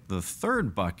bucket. The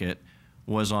third bucket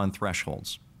was on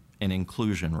thresholds and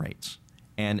inclusion rates.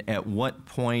 And at what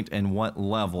point and what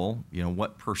level,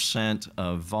 what percent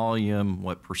of volume,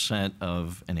 what percent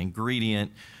of an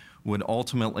ingredient would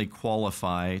ultimately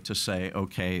qualify to say,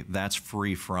 okay, that's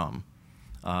free from.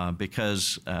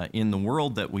 Because in the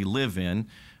world that we live in,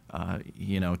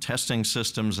 testing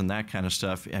systems and that kind of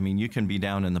stuff, I mean, you can be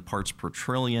down in the parts per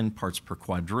trillion, parts per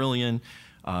quadrillion.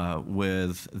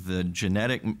 With the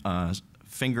genetic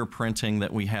fingerprinting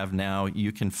that we have now,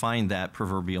 you can find that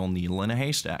proverbial needle in a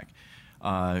haystack.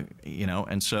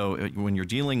 And so when you're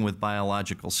dealing with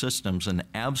biological systems, an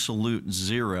absolute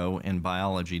zero in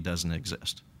biology doesn't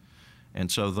exist. And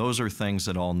so those are things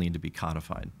that all need to be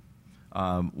codified.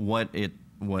 What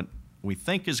we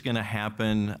think is going to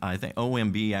happen, I think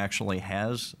OMB actually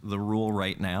has the rule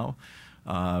right now.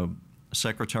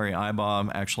 Secretary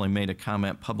Ibaugh actually made a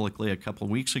comment publicly a couple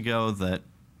of weeks ago that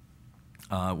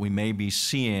we may be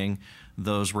seeing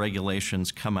those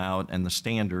regulations come out and the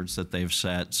standards that they've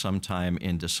set sometime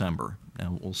in December.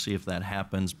 Now, we'll see if that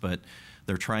happens, but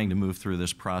they're trying to move through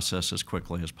this process as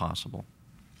quickly as possible.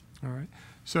 All right.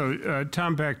 So,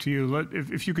 Tom, back to you.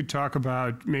 If you could talk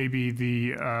about maybe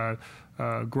the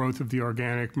growth of the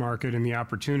organic market and the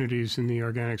opportunities in the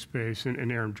organic space,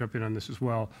 and Erin, jump in on this as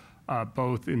well,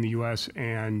 both in the U.S.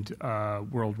 and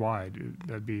worldwide.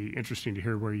 That'd be interesting to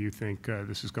hear where you think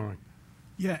this is going.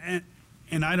 Yeah,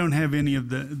 and I don't have any of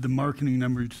the marketing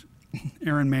numbers.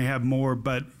 Erin may have more,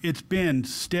 but it's been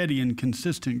steady and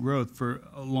consistent growth for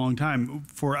a long time.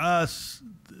 For us,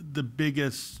 the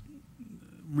biggest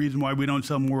reason why we don't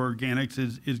sell more organics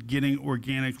is getting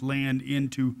organic land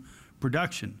into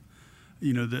production.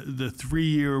 You know, the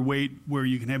 3-year wait where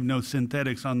you can have no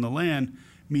synthetics on the land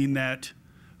mean that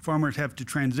farmers have to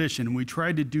transition. And we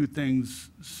try to do things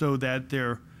so that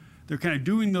they're kind of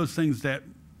doing those things that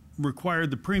require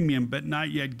the premium, but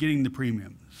not yet getting the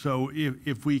premium. So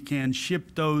if we can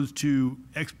ship those to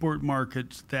export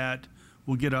markets that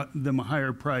will get them a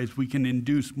higher price, we can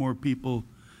induce more people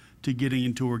to getting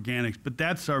into organics. But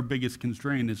that's our biggest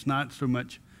constraint. It's not so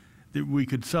much that we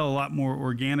could sell a lot more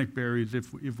organic berries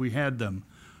if we had them.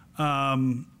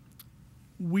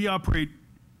 We operate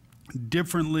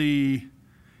differently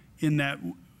in that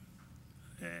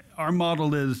our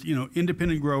model is,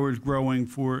 independent growers growing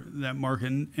for that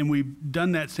market. And we've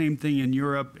done that same thing in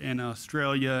Europe and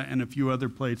Australia and a few other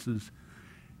places.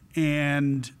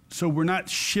 And so we're not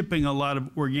shipping a lot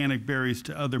of organic berries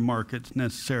to other markets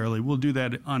necessarily. We'll do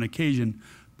that on occasion,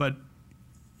 but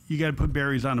you got to put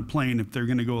berries on a plane if they're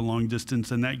going to go a long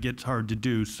distance, and that gets hard to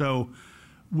do. So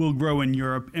we'll grow in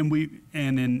Europe and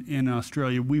in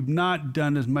Australia. We've not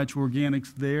done as much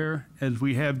organics there as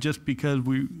we have just because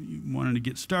we wanted to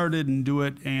get started and do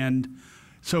it. And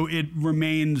so it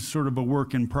remains sort of a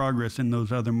work in progress in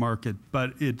those other markets,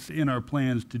 but it's in our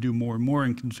plans to do more and more,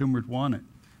 and consumers want it.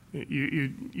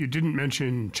 You didn't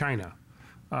mention China.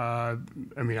 I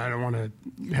mean, I don't want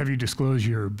to have you disclose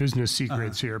your business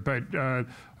secrets here, but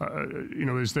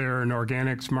is there an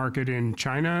organics market in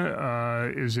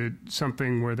China? Is it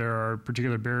something where there are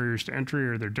particular barriers to entry,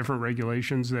 or are there different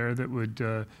regulations there that would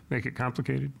make it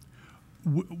complicated?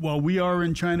 While we are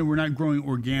in China, we're not growing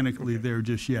organically there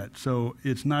just yet. So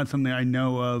it's not something I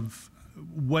know of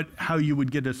how you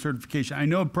would get a certification. I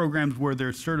know of programs where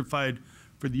they're certified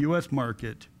for the U.S.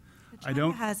 market.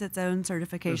 China has its own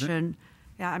certification.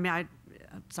 Yeah, I mean, I'm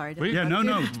sorry.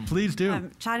 Please do.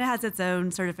 China has its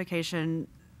own certification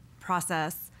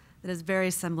process that is very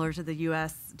similar to the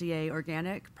USDA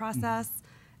organic process.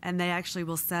 And they actually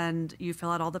will send, you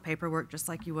fill out all the paperwork just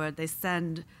like you would. They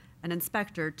send an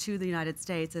inspector to the United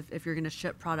States. If you're going to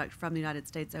ship product from the United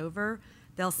States over,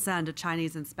 they'll send a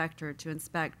Chinese inspector to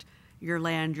inspect your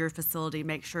land, your facility,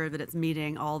 make sure that it's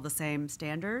meeting all the same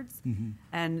standards.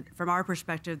 And from our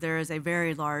perspective, there is a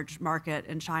very large market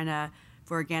in China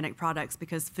for organic products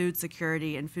because food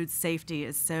security and food safety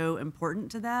is so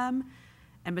important to them.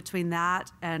 And between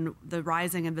that and the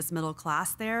rising of this middle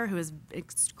class there, who is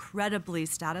incredibly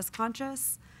status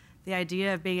conscious, the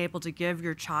idea of being able to give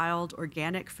your child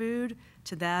organic food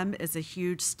to them is a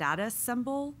huge status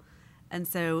symbol. And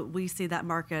so we see that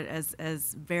market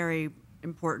as very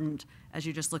important as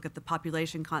you just look at the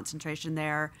population concentration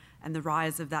there and the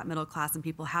rise of that middle class and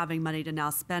people having money to now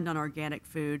spend on organic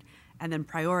food and then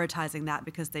prioritizing that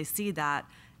because they see that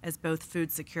as both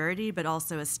food security but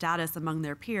also a status among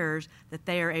their peers that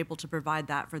they are able to provide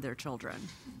that for their children.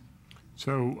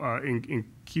 So in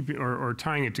keeping or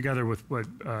tying it together with what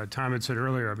Tom had said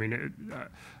earlier, I mean,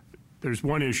 there's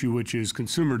one issue which is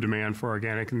consumer demand for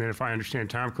organic, and then if I understand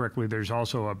Tom correctly, there's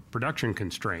also a production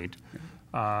constraint.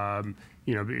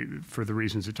 For the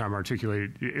reasons that Tom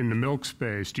articulated. In the milk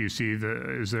space, do you see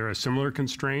is there a similar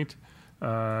constraint?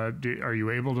 Are you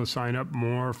able to sign up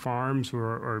more farms,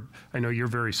 or I know you're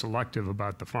very selective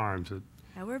about the farms.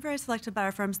 Yeah, we're very selective about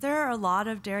our farms. There are a lot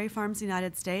of dairy farms in the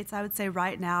United States. I would say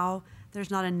right now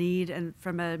there's not a need, and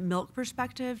from a milk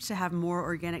perspective, to have more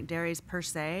organic dairies per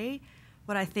se.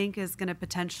 What I think is going to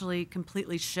potentially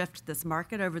completely shift this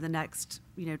market over the next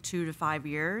 2 to 5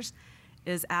 years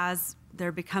is as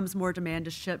there becomes more demand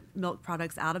to ship milk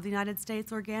products out of the United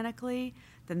States organically,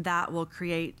 then that will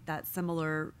create that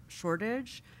similar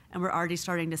shortage. And we're already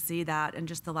starting to see that in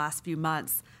just the last few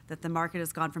months, that the market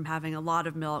has gone from having a lot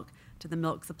of milk to the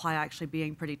milk supply actually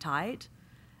being pretty tight.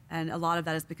 And a lot of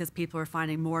that is because people are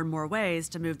finding more and more ways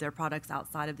to move their products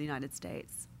outside of the United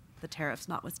States, the tariffs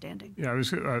notwithstanding. Yeah, I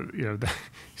was,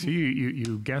 see,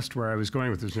 you guessed where I was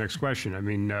going with this next question. I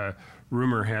mean,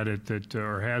 rumor had it that,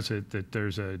 or has it, that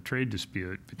there's a trade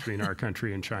dispute between our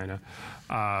country and China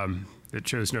that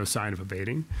shows no sign of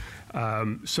abating.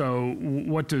 So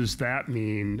what does that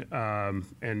mean?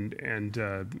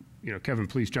 Kevin,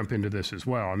 please jump into this as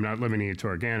well. I'm not limiting it to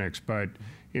organics, but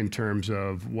in terms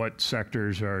of what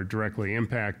sectors are directly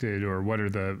impacted, or what are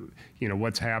the,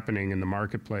 what's happening in the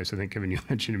marketplace. I think, Kevin, you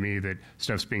mentioned to me that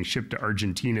stuff's being shipped to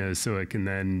Argentina so it can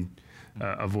then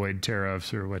avoid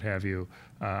tariffs or what have you.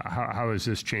 How is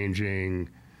this changing,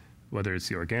 whether it's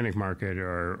the organic market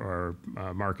or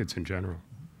markets in general?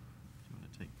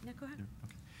 Yeah, go ahead.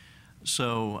 Okay.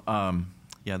 So,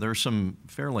 yeah, there are some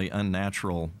fairly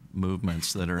unnatural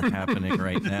movements that are happening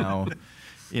right now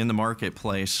in the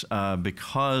marketplace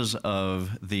because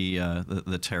of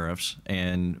the tariffs.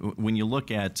 And when you look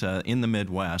at in the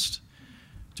Midwest,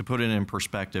 to put it in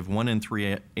perspective, 1 in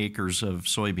 3 acres of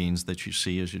soybeans that you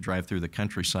see as you drive through the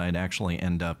countryside actually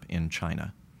end up in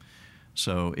China.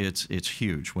 So it's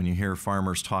huge. When you hear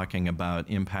farmers talking about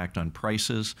impact on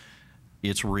prices,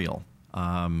 it's real.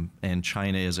 And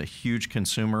China is a huge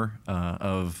consumer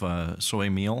of soy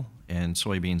meal and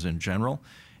soybeans in general,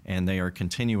 and they are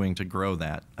continuing to grow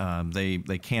that.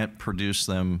 They can't produce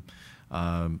them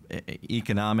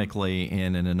economically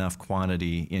and in enough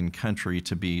quantity in country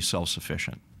to be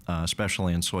self-sufficient,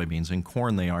 especially in soybeans. In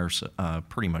corn, they are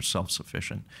pretty much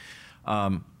self-sufficient.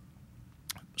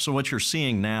 So what you're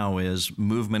seeing now is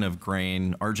movement of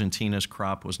grain. Argentina's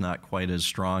crop was not quite as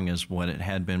strong as what it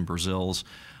had been Brazil's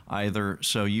either.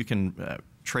 So you can,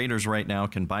 traders right now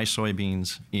can buy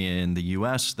soybeans in the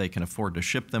U.S. They can afford to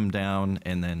ship them down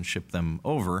and then ship them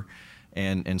over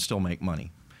and still make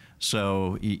money.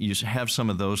 So you have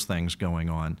some of those things going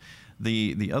on.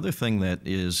 The other thing that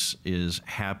is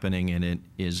happening, and it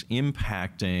is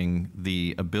impacting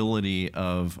the ability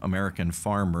of American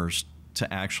farmers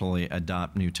to actually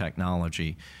adopt new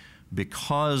technology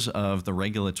because of the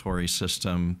regulatory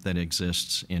system that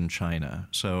exists in China.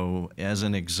 So as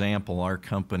an example, our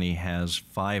company has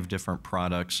 5 different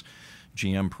products,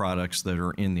 GM products, that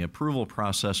are in the approval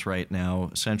process right now,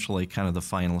 essentially kind of the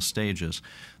final stages.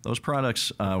 Those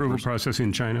products approval process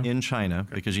in China? In China,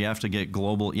 okay. Because you have to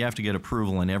get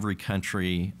approval in every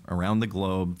country around the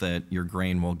globe that your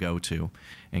grain will go to,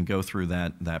 and go through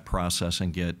that process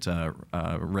and get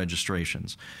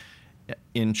registrations.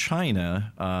 In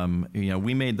China,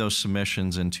 we made those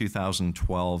submissions in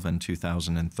 2012 and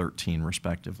 2013,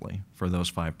 respectively, for those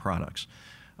 5 products.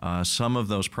 Some of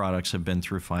those products have been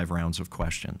through 5 rounds of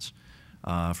questions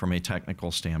from a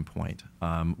technical standpoint.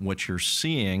 What you're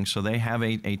seeing, so they have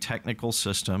a technical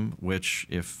system, which,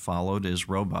 if followed, is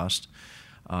robust,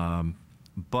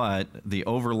 but the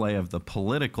overlay of the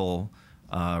political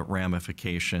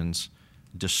ramifications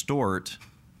distort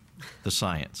the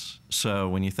science. So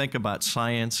when you think about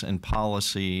science and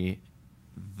policy,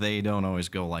 they don't always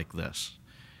go like this.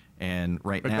 And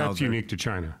right now, that's unique to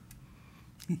China.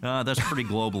 That's pretty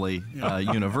globally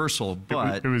universal,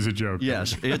 but it was a joke.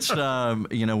 Yes, it's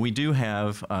we do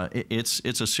have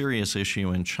it's a serious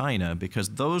issue in China, because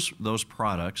those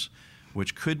products,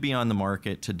 which could be on the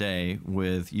market today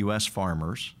with U.S.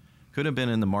 farmers, could have been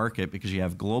in the market because you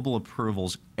have global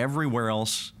approvals everywhere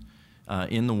else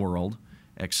in the world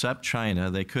except China.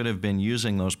 They could have been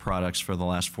using those products for the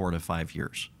last 4 to 5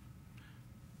 years.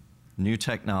 New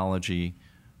technology,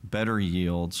 better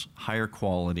yields, higher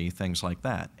quality, things like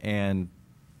that. And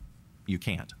you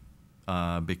can't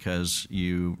because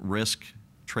you risk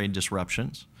trade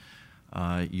disruptions.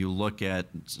 You look at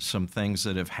some things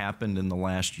that have happened in the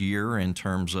last year in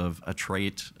terms of a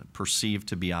trait perceived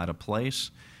to be out of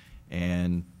place,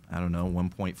 and I don't know,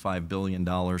 $1.5 billion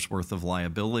worth of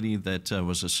liability that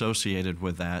was associated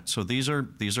with that. So these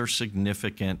are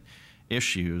significant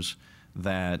issues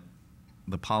that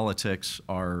the politics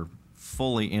are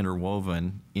fully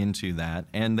interwoven into that,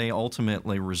 and they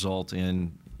ultimately result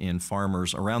in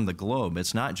farmers around the globe.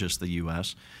 It's not just the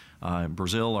U.S.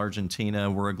 Brazil, Argentina,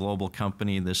 we're a global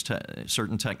company.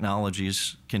 Certain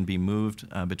technologies can be moved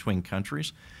between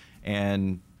countries,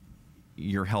 and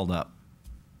you're held up.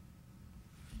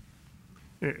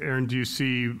 Erin, do you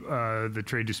see the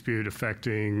trade dispute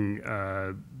affecting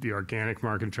the organic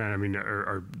market in China? I mean,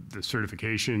 are the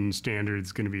certification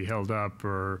standards going to be held up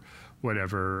or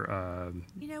whatever?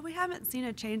 We haven't seen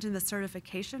a change in the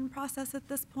certification process at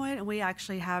this point, and we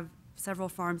actually have several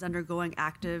farms undergoing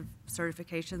active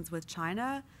certifications with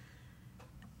China.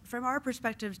 From our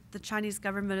perspective, the Chinese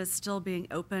government is still being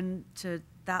open to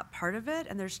that part of it,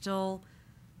 and they're still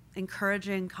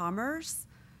encouraging commerce.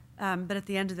 But at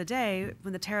the end of the day,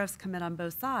 when the tariffs come in on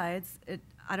both sides,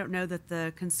 I don't know that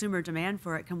the consumer demand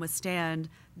for it can withstand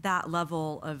that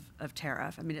level of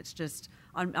tariff. I mean, it's just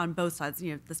on both sides,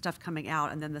 you know, the stuff coming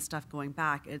out and then the stuff going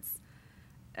back. It's,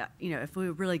 you know, if we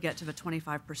really get to the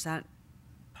 25%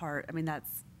 part, I mean,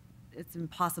 it's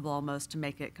impossible almost to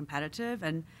make it competitive.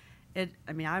 And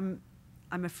I mean, I'm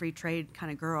a free trade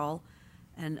kind of girl,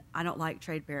 and I don't like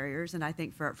trade barriers. And I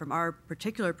think from our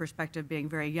particular perspective, being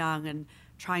very young and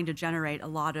trying to generate a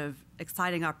lot of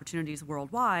exciting opportunities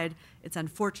worldwide, it's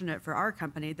unfortunate for our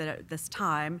company that at this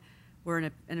time we're in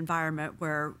an environment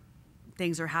where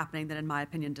things are happening that, in my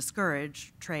opinion,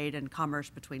 discourage trade and commerce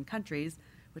between countries,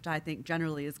 which I think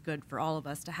generally is good for all of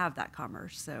us to have that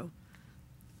commerce. So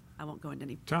I won't go into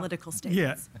any political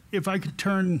statements. Yeah, if I could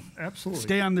Absolutely.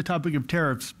 stay on the topic of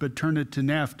tariffs, but turn it to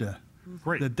NAFTA.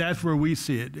 Great. That's where we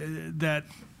see it. That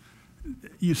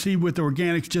you see with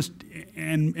organics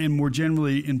and more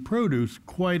generally in produce,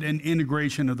 quite an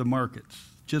integration of the markets.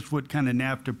 Just what kind of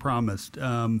NAFTA promised.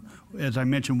 As I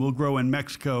mentioned, we'll grow in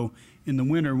Mexico in the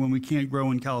winter when we can't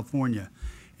grow in California,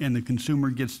 and the consumer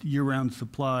gets year-round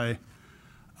supply.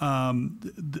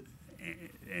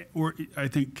 Or I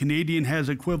think Canadian has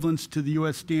equivalents to the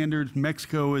U.S. standards.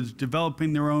 Mexico is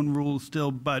developing their own rules still,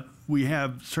 but we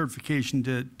have certification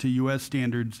to U.S.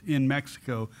 standards in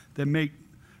Mexico that make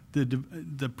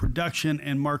the production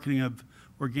and marketing of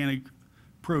organic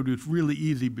produce really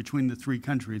easy between the three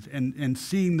countries. And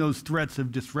seeing those threats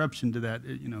of disruption to that,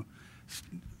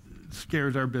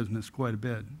 scares our business quite a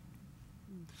bit.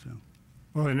 So.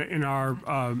 Well,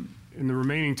 in the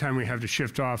remaining time, we have to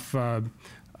shift off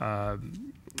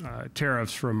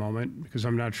tariffs for a moment, because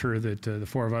I'm not sure that the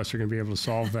four of us are going to be able to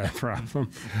solve that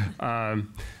problem.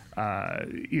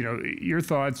 Your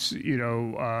thoughts,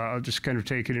 I'll just kind of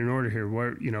take it in order here.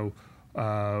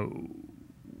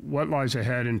 What lies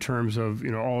ahead in terms of,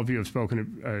 all of you have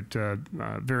spoken at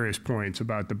various points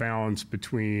about the balance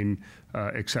between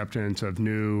acceptance of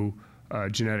new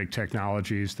genetic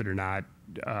technologies that are not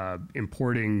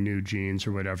importing new genes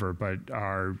or whatever, but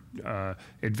are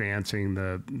advancing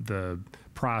the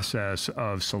process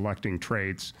of selecting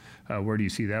traits. Where do you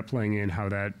see that playing in? How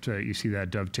that you see that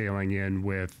dovetailing in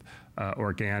with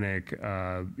organic?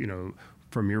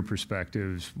 From your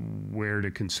perspectives, where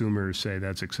do consumers say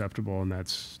that's acceptable and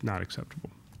that's not acceptable?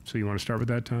 So you want to start with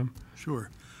that, Tom? Sure.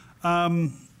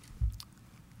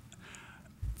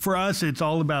 For us, it's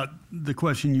all about the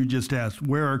question you just asked: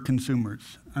 where are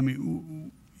consumers? I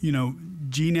mean,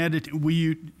 gene editing.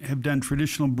 We have done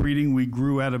traditional breeding. We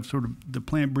grew out of sort of the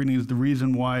plant breeding is the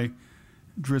reason why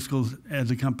Driscoll's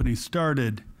as a company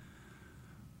started.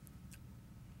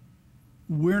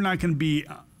 We're not going to be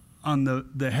on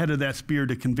the head of that spear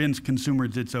to convince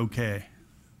consumers it's okay.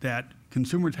 That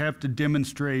consumers have to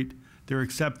demonstrate their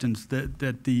acceptance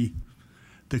that the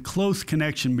close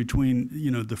connection between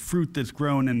the fruit that's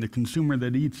grown and the consumer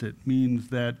that eats it means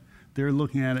that they're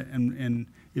looking at it, and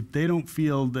if they don't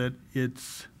feel that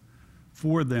it's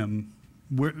for them,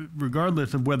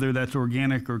 regardless of whether that's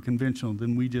organic or conventional,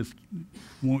 then we just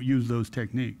won't use those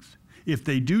techniques. If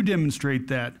they do demonstrate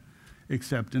that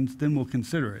acceptance, then we'll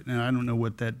consider it. And I don't know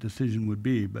what that decision would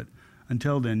be, but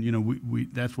until then,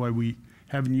 that's why we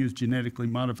haven't used genetically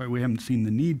modified. We haven't seen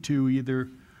the need to either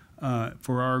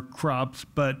for our crops,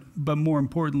 but more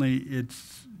importantly,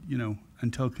 it's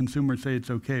until consumers say it's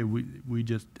okay, we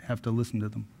just have to listen to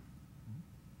them.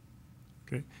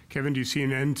 Okay, Kevin, do you see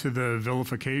an end to the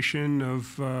vilification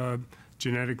of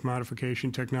genetic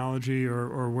modification technology,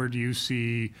 or where do you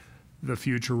see the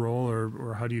future role,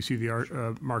 or how do you see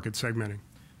the market segmenting?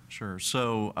 Sure.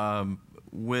 So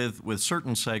with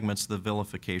certain segments, the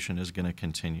vilification is going to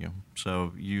continue.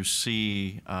 So you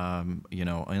see,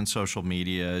 in social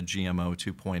media, GMO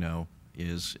 2.0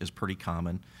 is pretty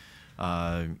common.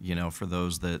 For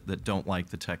those that don't like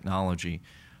the technology.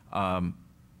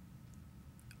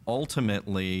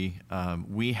 Ultimately,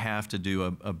 we have to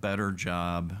do a better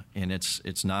job, and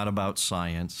it's not about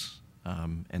science.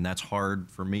 And that's hard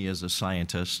for me as a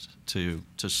scientist to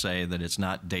say that it's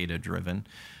not data-driven,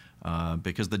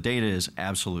 because the data is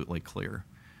absolutely clear,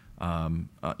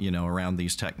 around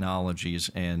these technologies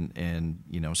and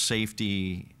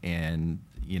safety and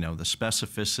the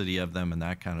specificity of them and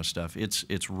that kind of stuff.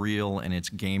 It's real, and it's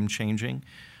game-changing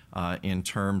in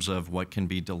terms of what can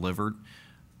be delivered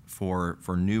for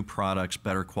new products,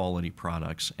 better quality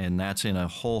products, and that's in a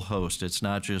whole host. It's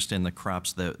not just in the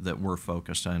crops that we're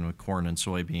focused on with corn and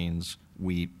soybeans,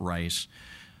 wheat, rice,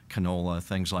 canola,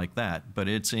 things like that. But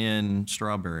it's in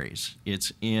strawberries.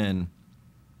 It's in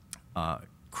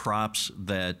crops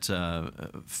that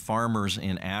farmers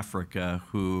in Africa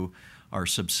who are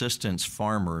subsistence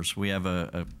farmers. We have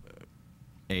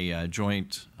a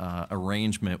joint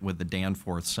arrangement with the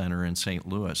Danforth Center in St.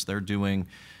 Louis. They're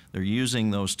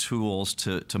using those tools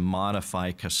to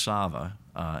modify cassava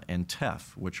and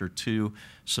teff, which are two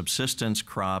subsistence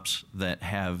crops that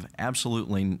have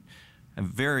absolutely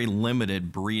very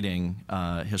limited breeding,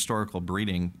 historical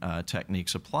breeding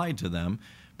techniques applied to them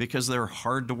because they're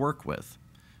hard to work with.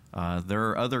 There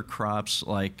are other crops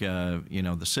like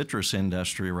the citrus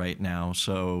industry right now.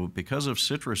 So because of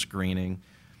citrus greening,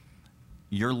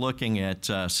 you're looking at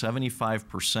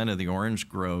 75% of the orange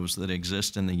groves that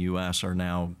exist in the U.S. are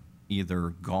now either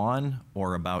gone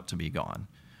or about to be gone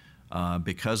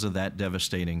because of that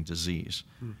devastating disease.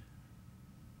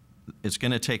 It's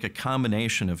going to take a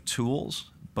combination of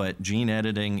tools, but gene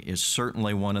editing is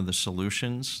certainly one of the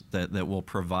solutions that will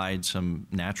provide some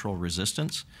natural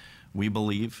resistance. We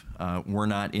believe we're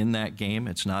not in that game.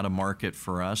 It's not a market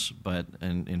for us, but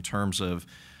in terms of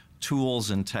tools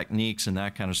and techniques and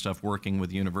that kind of stuff, working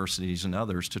with universities and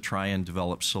others to try and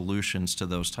develop solutions to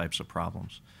those types of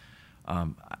problems.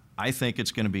 I think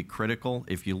it's going to be critical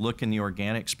if you look in the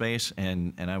organic space,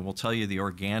 and I will tell you the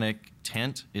organic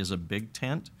tent is a big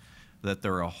tent, that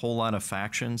there are a whole lot of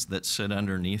factions that sit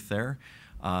underneath there.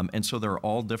 And so there are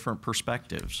all different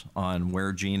perspectives on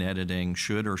where gene editing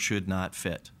should or should not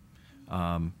fit,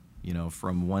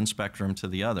 from one spectrum to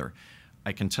the other.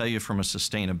 I can tell you from a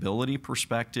sustainability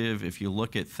perspective, if you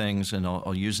look at things, and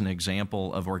I'll use an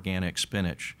example of organic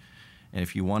spinach, and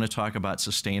if you want to talk about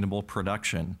sustainable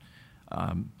production,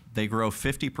 they grow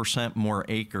 50% more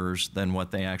acres than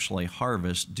what they actually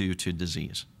harvest due to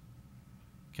disease.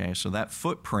 Okay, so that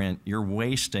footprint, you're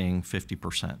wasting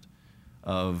 50%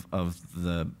 of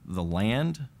the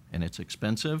land, and it's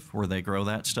expensive where they grow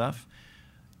that stuff.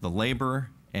 The labor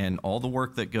and all the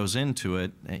work that goes into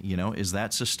it, is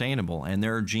that sustainable? And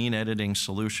there are gene editing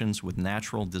solutions with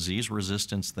natural disease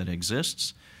resistance that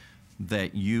exists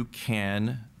that you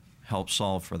can help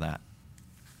solve for that.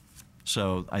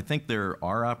 So I think there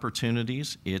are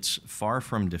opportunities. It's far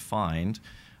from defined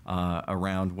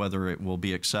around whether it will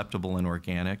be acceptable in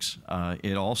organics.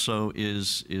 It also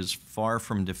is far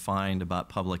from defined about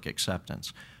public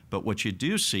acceptance. But what you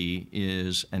do see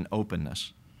is an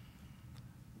openness.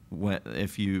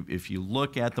 If you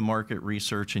look at the market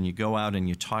research and you go out and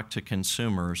you talk to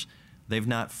consumers, they've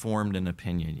not formed an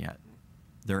opinion yet.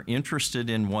 They're interested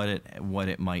in what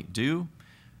it might do.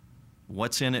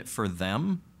 What's in it for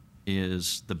them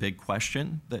is the big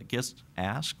question that gets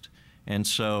asked. And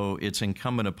so it's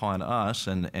incumbent upon us,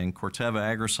 and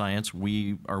Corteva Agriscience,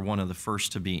 we are one of the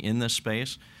first to be in this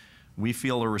space. We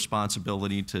feel a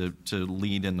responsibility to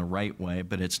lead in the right way,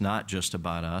 but it's not just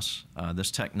about us.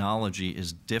 This technology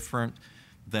is different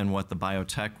than what the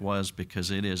biotech was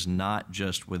because it is not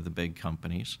just with the big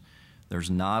companies. There's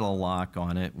not a lock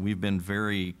on it. We've been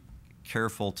very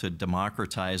careful to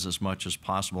democratize as much as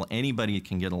possible. Anybody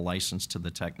can get a license to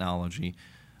the technology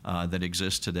that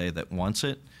exists today that wants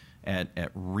it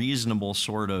at reasonable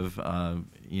sort of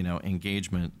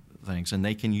engagement things, and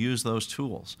they can use those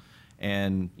tools.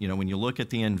 And when you look at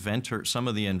the some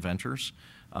of the inventors,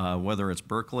 whether it's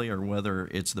Berkeley or whether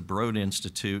it's the Broad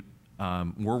Institute,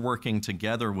 we're working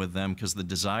together with them because the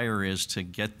desire is to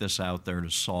get this out there to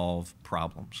solve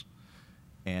problems.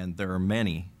 And there are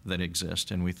many that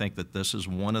exist, and we think that this is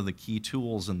one of the key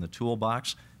tools in the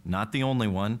toolbox, not the only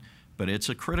one, but it's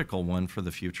a critical one for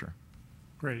the future.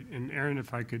 Great. And Erin,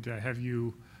 if I could have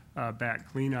you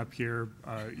back clean up here.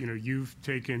 You've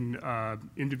taken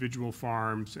individual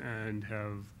farms and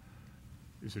have,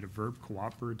 is it a verb,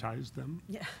 cooperativized them?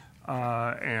 Yeah.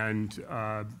 And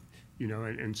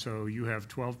so you have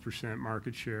 12%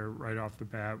 market share right off the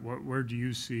bat. Where do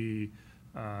you see,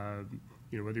 whether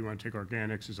you want to take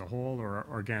organics as a whole or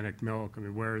organic milk,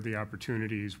 where are the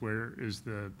opportunities? Where is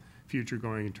the future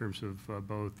going in terms of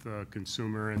both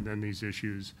consumer and then these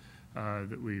issues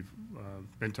that we've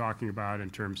been talking about in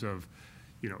terms of,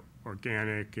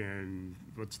 organic and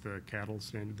what's the cattle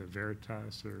standard, the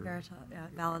Veritas or? Veritas, yeah,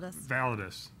 Validus.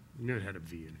 Validus. I knew it had a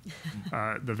V in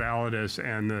it. The Validus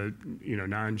and the,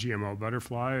 non-GMO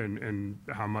butterfly and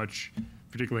how much,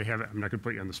 particularly I'm not going to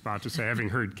put you on the spot to say, having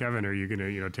heard Kevin, are you going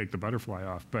to, take the butterfly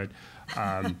off? But,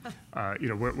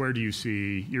 where do you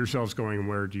see yourselves going and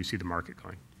where do you see the market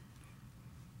going?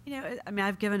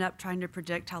 I've given up trying to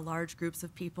predict how large groups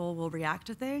of people will react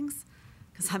to things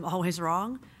because I'm always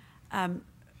wrong.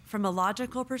 From a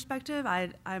logical perspective,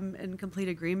 I'm in complete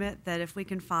agreement that if we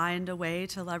can find a way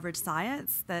to leverage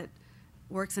science that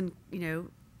works in,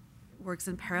 works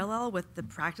in parallel with the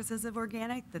practices of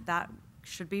organic, that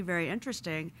should be very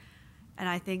interesting. And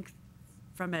I think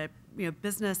from a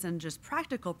business and just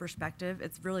practical perspective,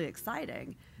 it's really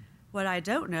exciting. What I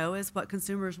don't know is what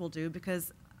consumers will do,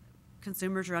 because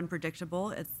consumers are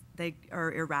unpredictable. They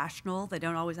are irrational. They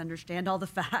don't always understand all the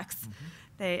facts.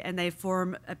 They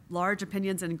form large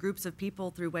opinions in groups of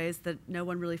people through ways that no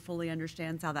one really fully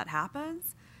understands how that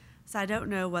happens. So I don't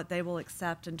know what they will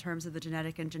accept in terms of the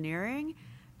genetic engineering,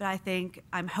 but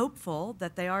I'm hopeful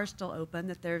that they are still open,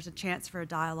 that there's a chance for a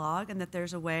dialogue, and that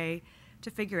there's a way to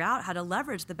figure out how to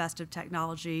leverage the best of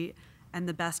technology and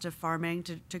the best of farming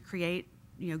to create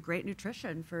great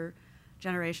nutrition for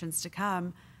generations to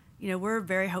come. We're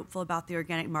very hopeful about the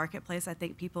organic marketplace. I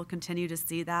think people continue to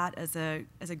see that as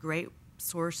a great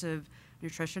source of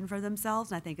nutrition for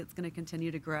themselves, and I think it's going to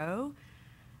continue to grow.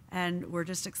 And we're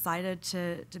just excited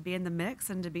to be in the mix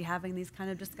and to be having these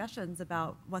kind of discussions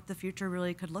about what the future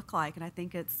really could look like. And I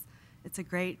think it's a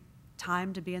great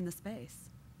time to be in the space.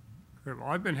 Great. Well,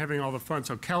 I've been having all the fun.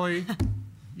 So Kelly,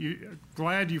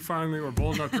 glad you finally were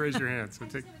bold enough to raise your hand. So I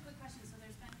just have a quick question. So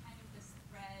there's been kind of this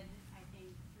thread, I think,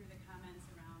 through the comments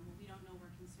around, well, we don't know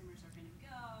where consumers are going to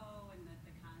go, and that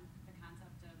the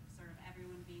concept of sort of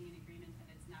everyone being in agreement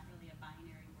that it's not really a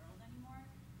binary world anymore.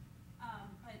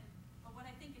 But what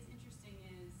I think is interesting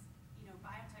is,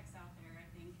 biotech's out there, I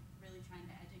think, really trying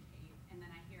to educate, and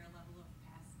then I hear a level of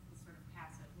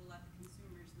passive. We'll let the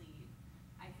consumers lead.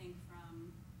 I think from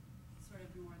sort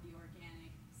of more the organic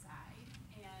side,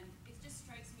 and it just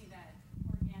strikes me that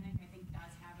organic, I think, does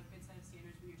have a good set of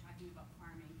standards when you're talking about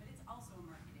farming, but it's also a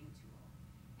marketing tool,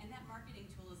 and that marketing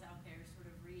tool is out there sort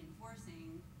of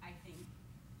reinforcing, I think,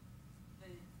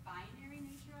 the binary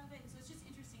nature of it. And so it's just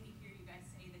interesting to hear you guys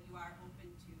say that you are open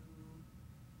to,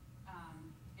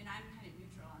 and I'm kind of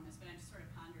neutral on this, but I'm just sort of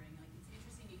pondering, like, it's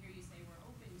interesting to hear you say we're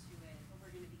open to it, but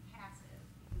we're going to be passive,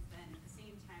 because then at the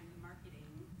same time the marketing,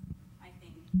 I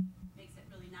think, makes it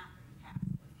really not very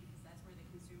passive, because that's where the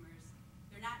consumers,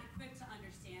 they're not equipped to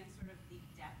understand sort of the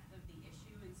depth of the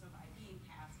issue, and so by being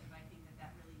passive, I think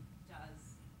that really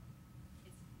does,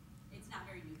 it's not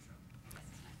very neutral, I guess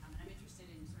is my comment. I'm interested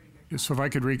in sort of your if I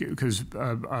could because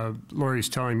Lori's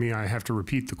telling me I have to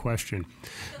repeat the question.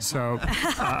 So,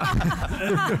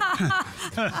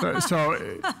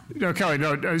 Kelly,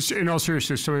 no, in all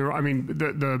seriousness, I mean,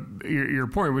 your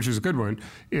point, which is a good one,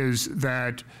 is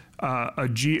that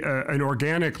an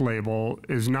organic label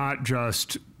is not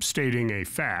just stating a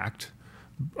fact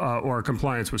or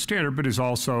compliance with standard, but is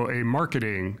also a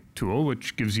marketing tool,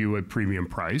 which gives you a premium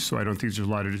price. So I don't think there's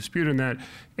a lot of dispute in that.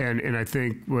 And I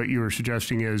think what you were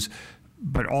suggesting is,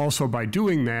 but also by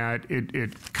doing that,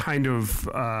 it kind of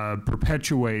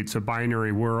perpetuates a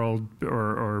binary world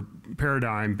or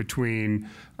paradigm between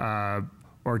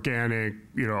organic,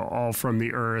 all from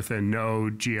the earth and no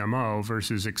GMO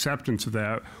versus acceptance of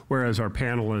that, whereas our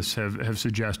panelists have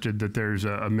suggested that there's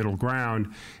a middle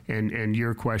ground, and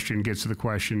your question gets to the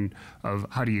question of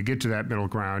how do you get to that middle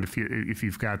ground if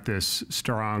you've got this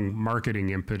strong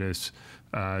marketing impetus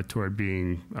toward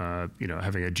being,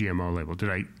 having a GMO label.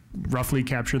 Did I roughly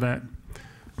capture that?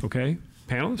 Okay,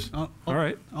 panelists? All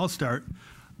right. I'll start.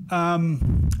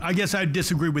 I guess I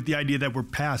disagree with the idea that we're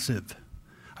passive.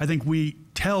 I think we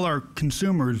tell our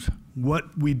consumers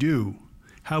what we do,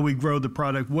 how we grow the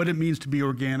product, what it means to be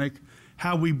organic,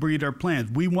 how we breed our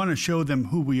plants. We want to show them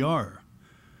who we are.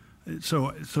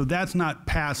 So that's not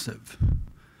passive.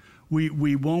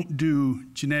 We won't do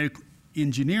genetic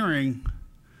engineering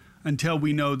until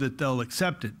we know that they'll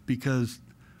accept it, because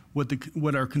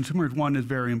what our consumers want is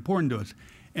very important to us.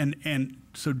 And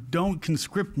so don't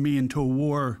conscript me into a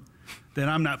war that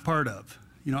I'm not part of.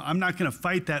 I'm not going to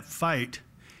fight that fight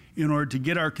in order to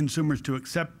get our consumers to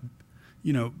accept,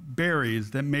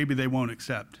 berries that maybe they won't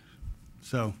accept.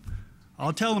 So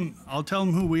I'll tell them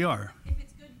who we are. If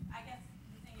it's good, I guess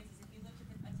the thing is if you looked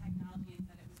at a technology and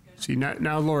said it was good. See,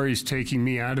 now Lori's taking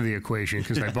me out of the equation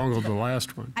because I bungled the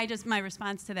last one. My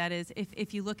response to that is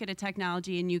if you look at a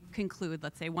technology and you conclude,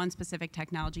 let's say, one specific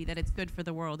technology, that it's good for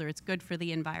the world or it's good for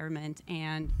the environment,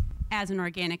 and as an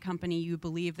organic company you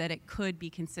believe that it could be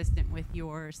consistent with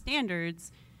your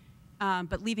standards,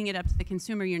 but leaving it up to the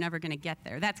consumer, you're never going to get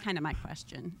there. That's kind of my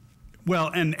question.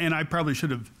 Well, and I probably should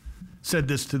have said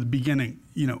this to the beginning.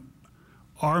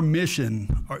 Our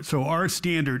mission, our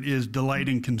standard is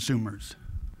delighting consumers.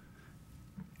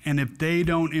 And if they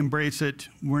don't embrace it,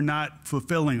 we're not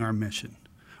fulfilling our mission.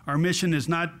 Our mission is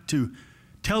not to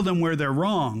tell them where they're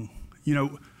wrong.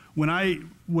 When I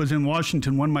was in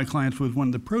Washington, one of my clients was one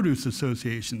of the produce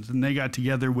associations, and they got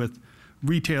together with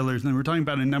retailers, and we're talking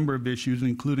about a number of issues,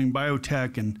 including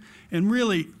biotech, and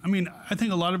really, I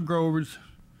think a lot of growers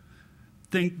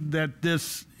think that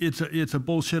it's a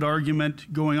bullshit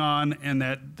argument going on and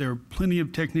that there are plenty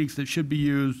of techniques that should be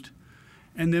used.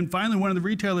 And then finally, one of the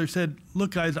retailers said,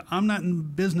 look, guys, I'm not in the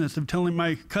business of telling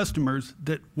my customers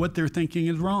that what they're thinking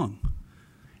is wrong.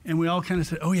 And we all kind of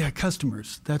said, oh, yeah,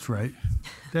 customers. That's right.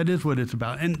 That is what it's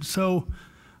about. And so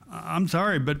I'm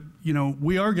sorry, but, you know,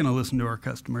 we are going to listen to our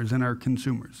customers and our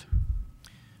consumers.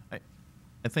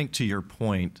 I think to your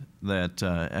point that,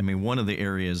 I mean, one of the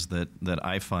areas that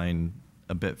I find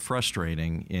a bit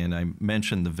frustrating, and I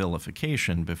mentioned the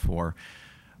vilification before,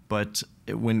 but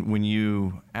when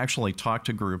you actually talk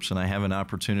to groups, and I have an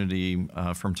opportunity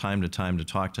from time to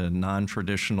talk to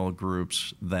non-traditional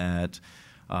groups that,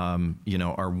 you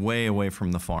know, are way away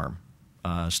from the farm,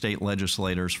 state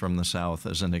legislators from the South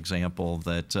as an example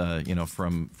that, you know,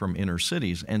 from inner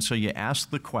cities. And so you ask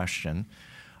the question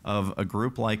of a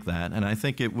group like that, and I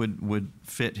think it would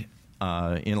fit in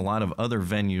a lot of other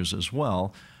venues as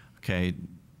well. Okay,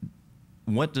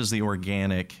 what does the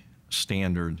organic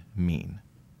standard mean?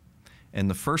 And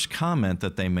the first comment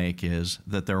that they make is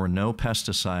that there were no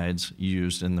pesticides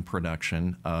used in the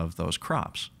production of those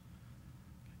crops.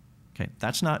 Okay,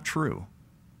 that's not true.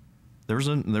 There's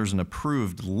an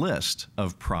approved list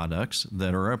of products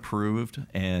that are approved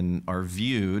and are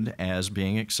viewed as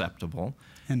being acceptable.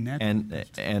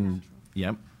 And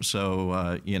yep.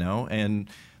 So you know, and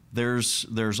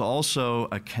there's also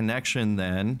a connection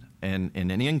then, and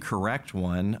an incorrect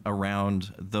one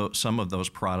around some of those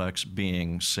products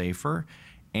being safer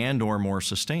and or more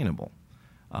sustainable.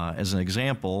 As an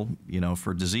example, you know,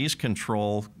 for disease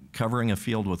control, covering a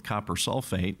field with copper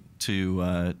sulfate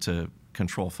to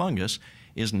control fungus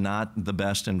is not the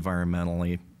best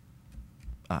environmentally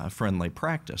friendly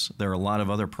practice. There are a lot of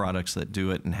other products that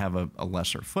do it and have a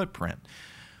lesser footprint.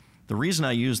 The reason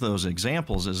I use those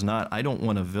examples is not, I don't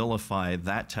want to vilify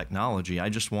that technology, I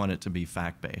just want it to be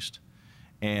fact-based.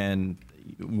 And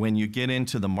when you get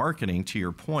into the marketing, to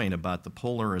your point about the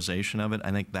polarization of it,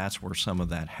 I think that's where some of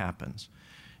that happens.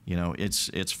 You know,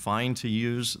 it's fine to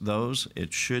use those.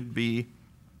 It should be,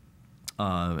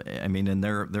 I mean, and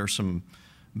there are some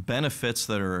benefits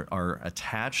that are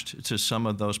attached to some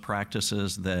of those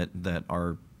practices that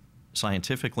are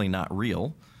scientifically not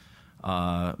real,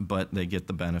 but they get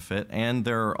the benefit. And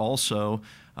there are also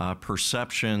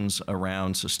perceptions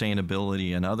around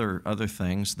sustainability and other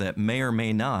things that may or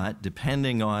may not,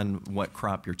 depending on what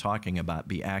crop you're talking about,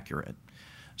 be accurate.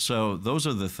 So those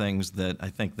are the things that I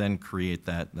think then create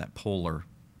that polar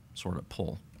sort of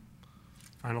pull.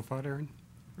 Final thought, Erin?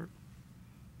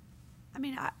 I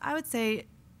mean, I would say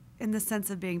in the sense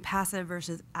of being passive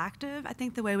versus active, I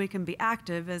think the way we can be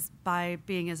active is by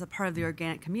being as a part of the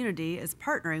organic community, is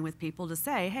partnering with people to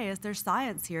say, hey, is there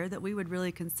science here that we would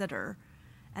really consider?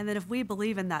 And then if we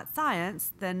believe in that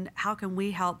science, then how can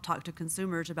we help talk to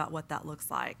consumers about what that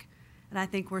looks like? And I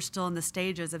think we're still in the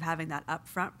stages of having that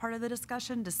upfront part of the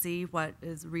discussion to see what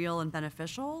is real and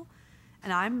beneficial.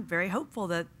 And I'm very hopeful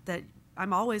that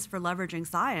I'm always for leveraging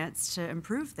science to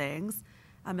improve things,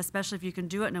 especially if you can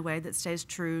do it in a way that stays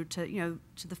true to, you know,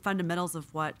 to the fundamentals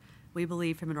of what we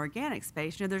believe from an organic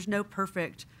space. You know, there's no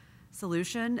perfect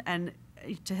solution, and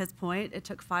to his point, it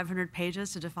took 500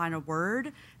 pages to define a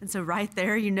word, and so right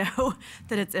there you know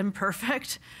that it's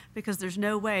imperfect, because there's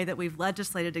no way that we've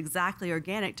legislated exactly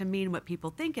organic to mean what people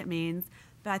think it means.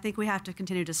 But I think we have to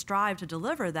continue to strive to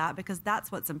deliver that, because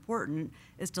that's what's important,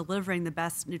 is delivering the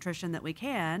best nutrition that we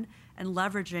can and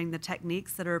leveraging the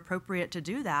techniques that are appropriate to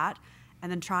do that,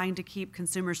 and then trying to keep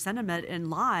consumer sentiment in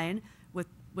line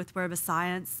with where the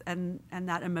science and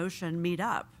that emotion meet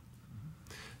up.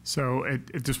 So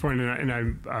at this point, and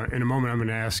in a moment, I'm going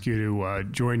to ask you to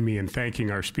join me in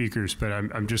thanking our speakers, but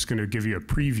I'm just going to give you a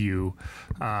preview.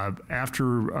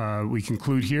 After we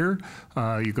conclude here,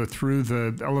 you go through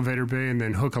the elevator bay and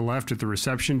then hook a left at the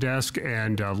reception desk,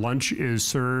 and lunch is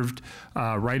served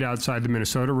right outside the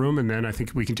Minnesota room, and then I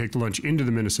think we can take the lunch into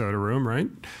the Minnesota room, right?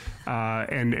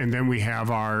 And then we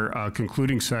have our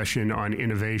concluding session on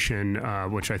innovation,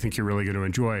 which I think you're really going to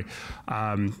enjoy.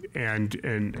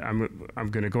 And I'm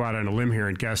going to go out on a limb here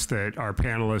and guess that our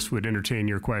panelists would entertain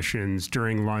your questions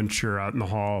during lunch or out in the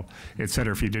hall, et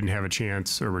cetera, if you didn't have a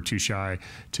chance or were too shy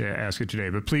to ask it today.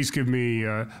 But please give me,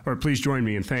 or please join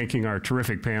me in thanking our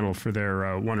terrific panel for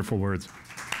their wonderful words.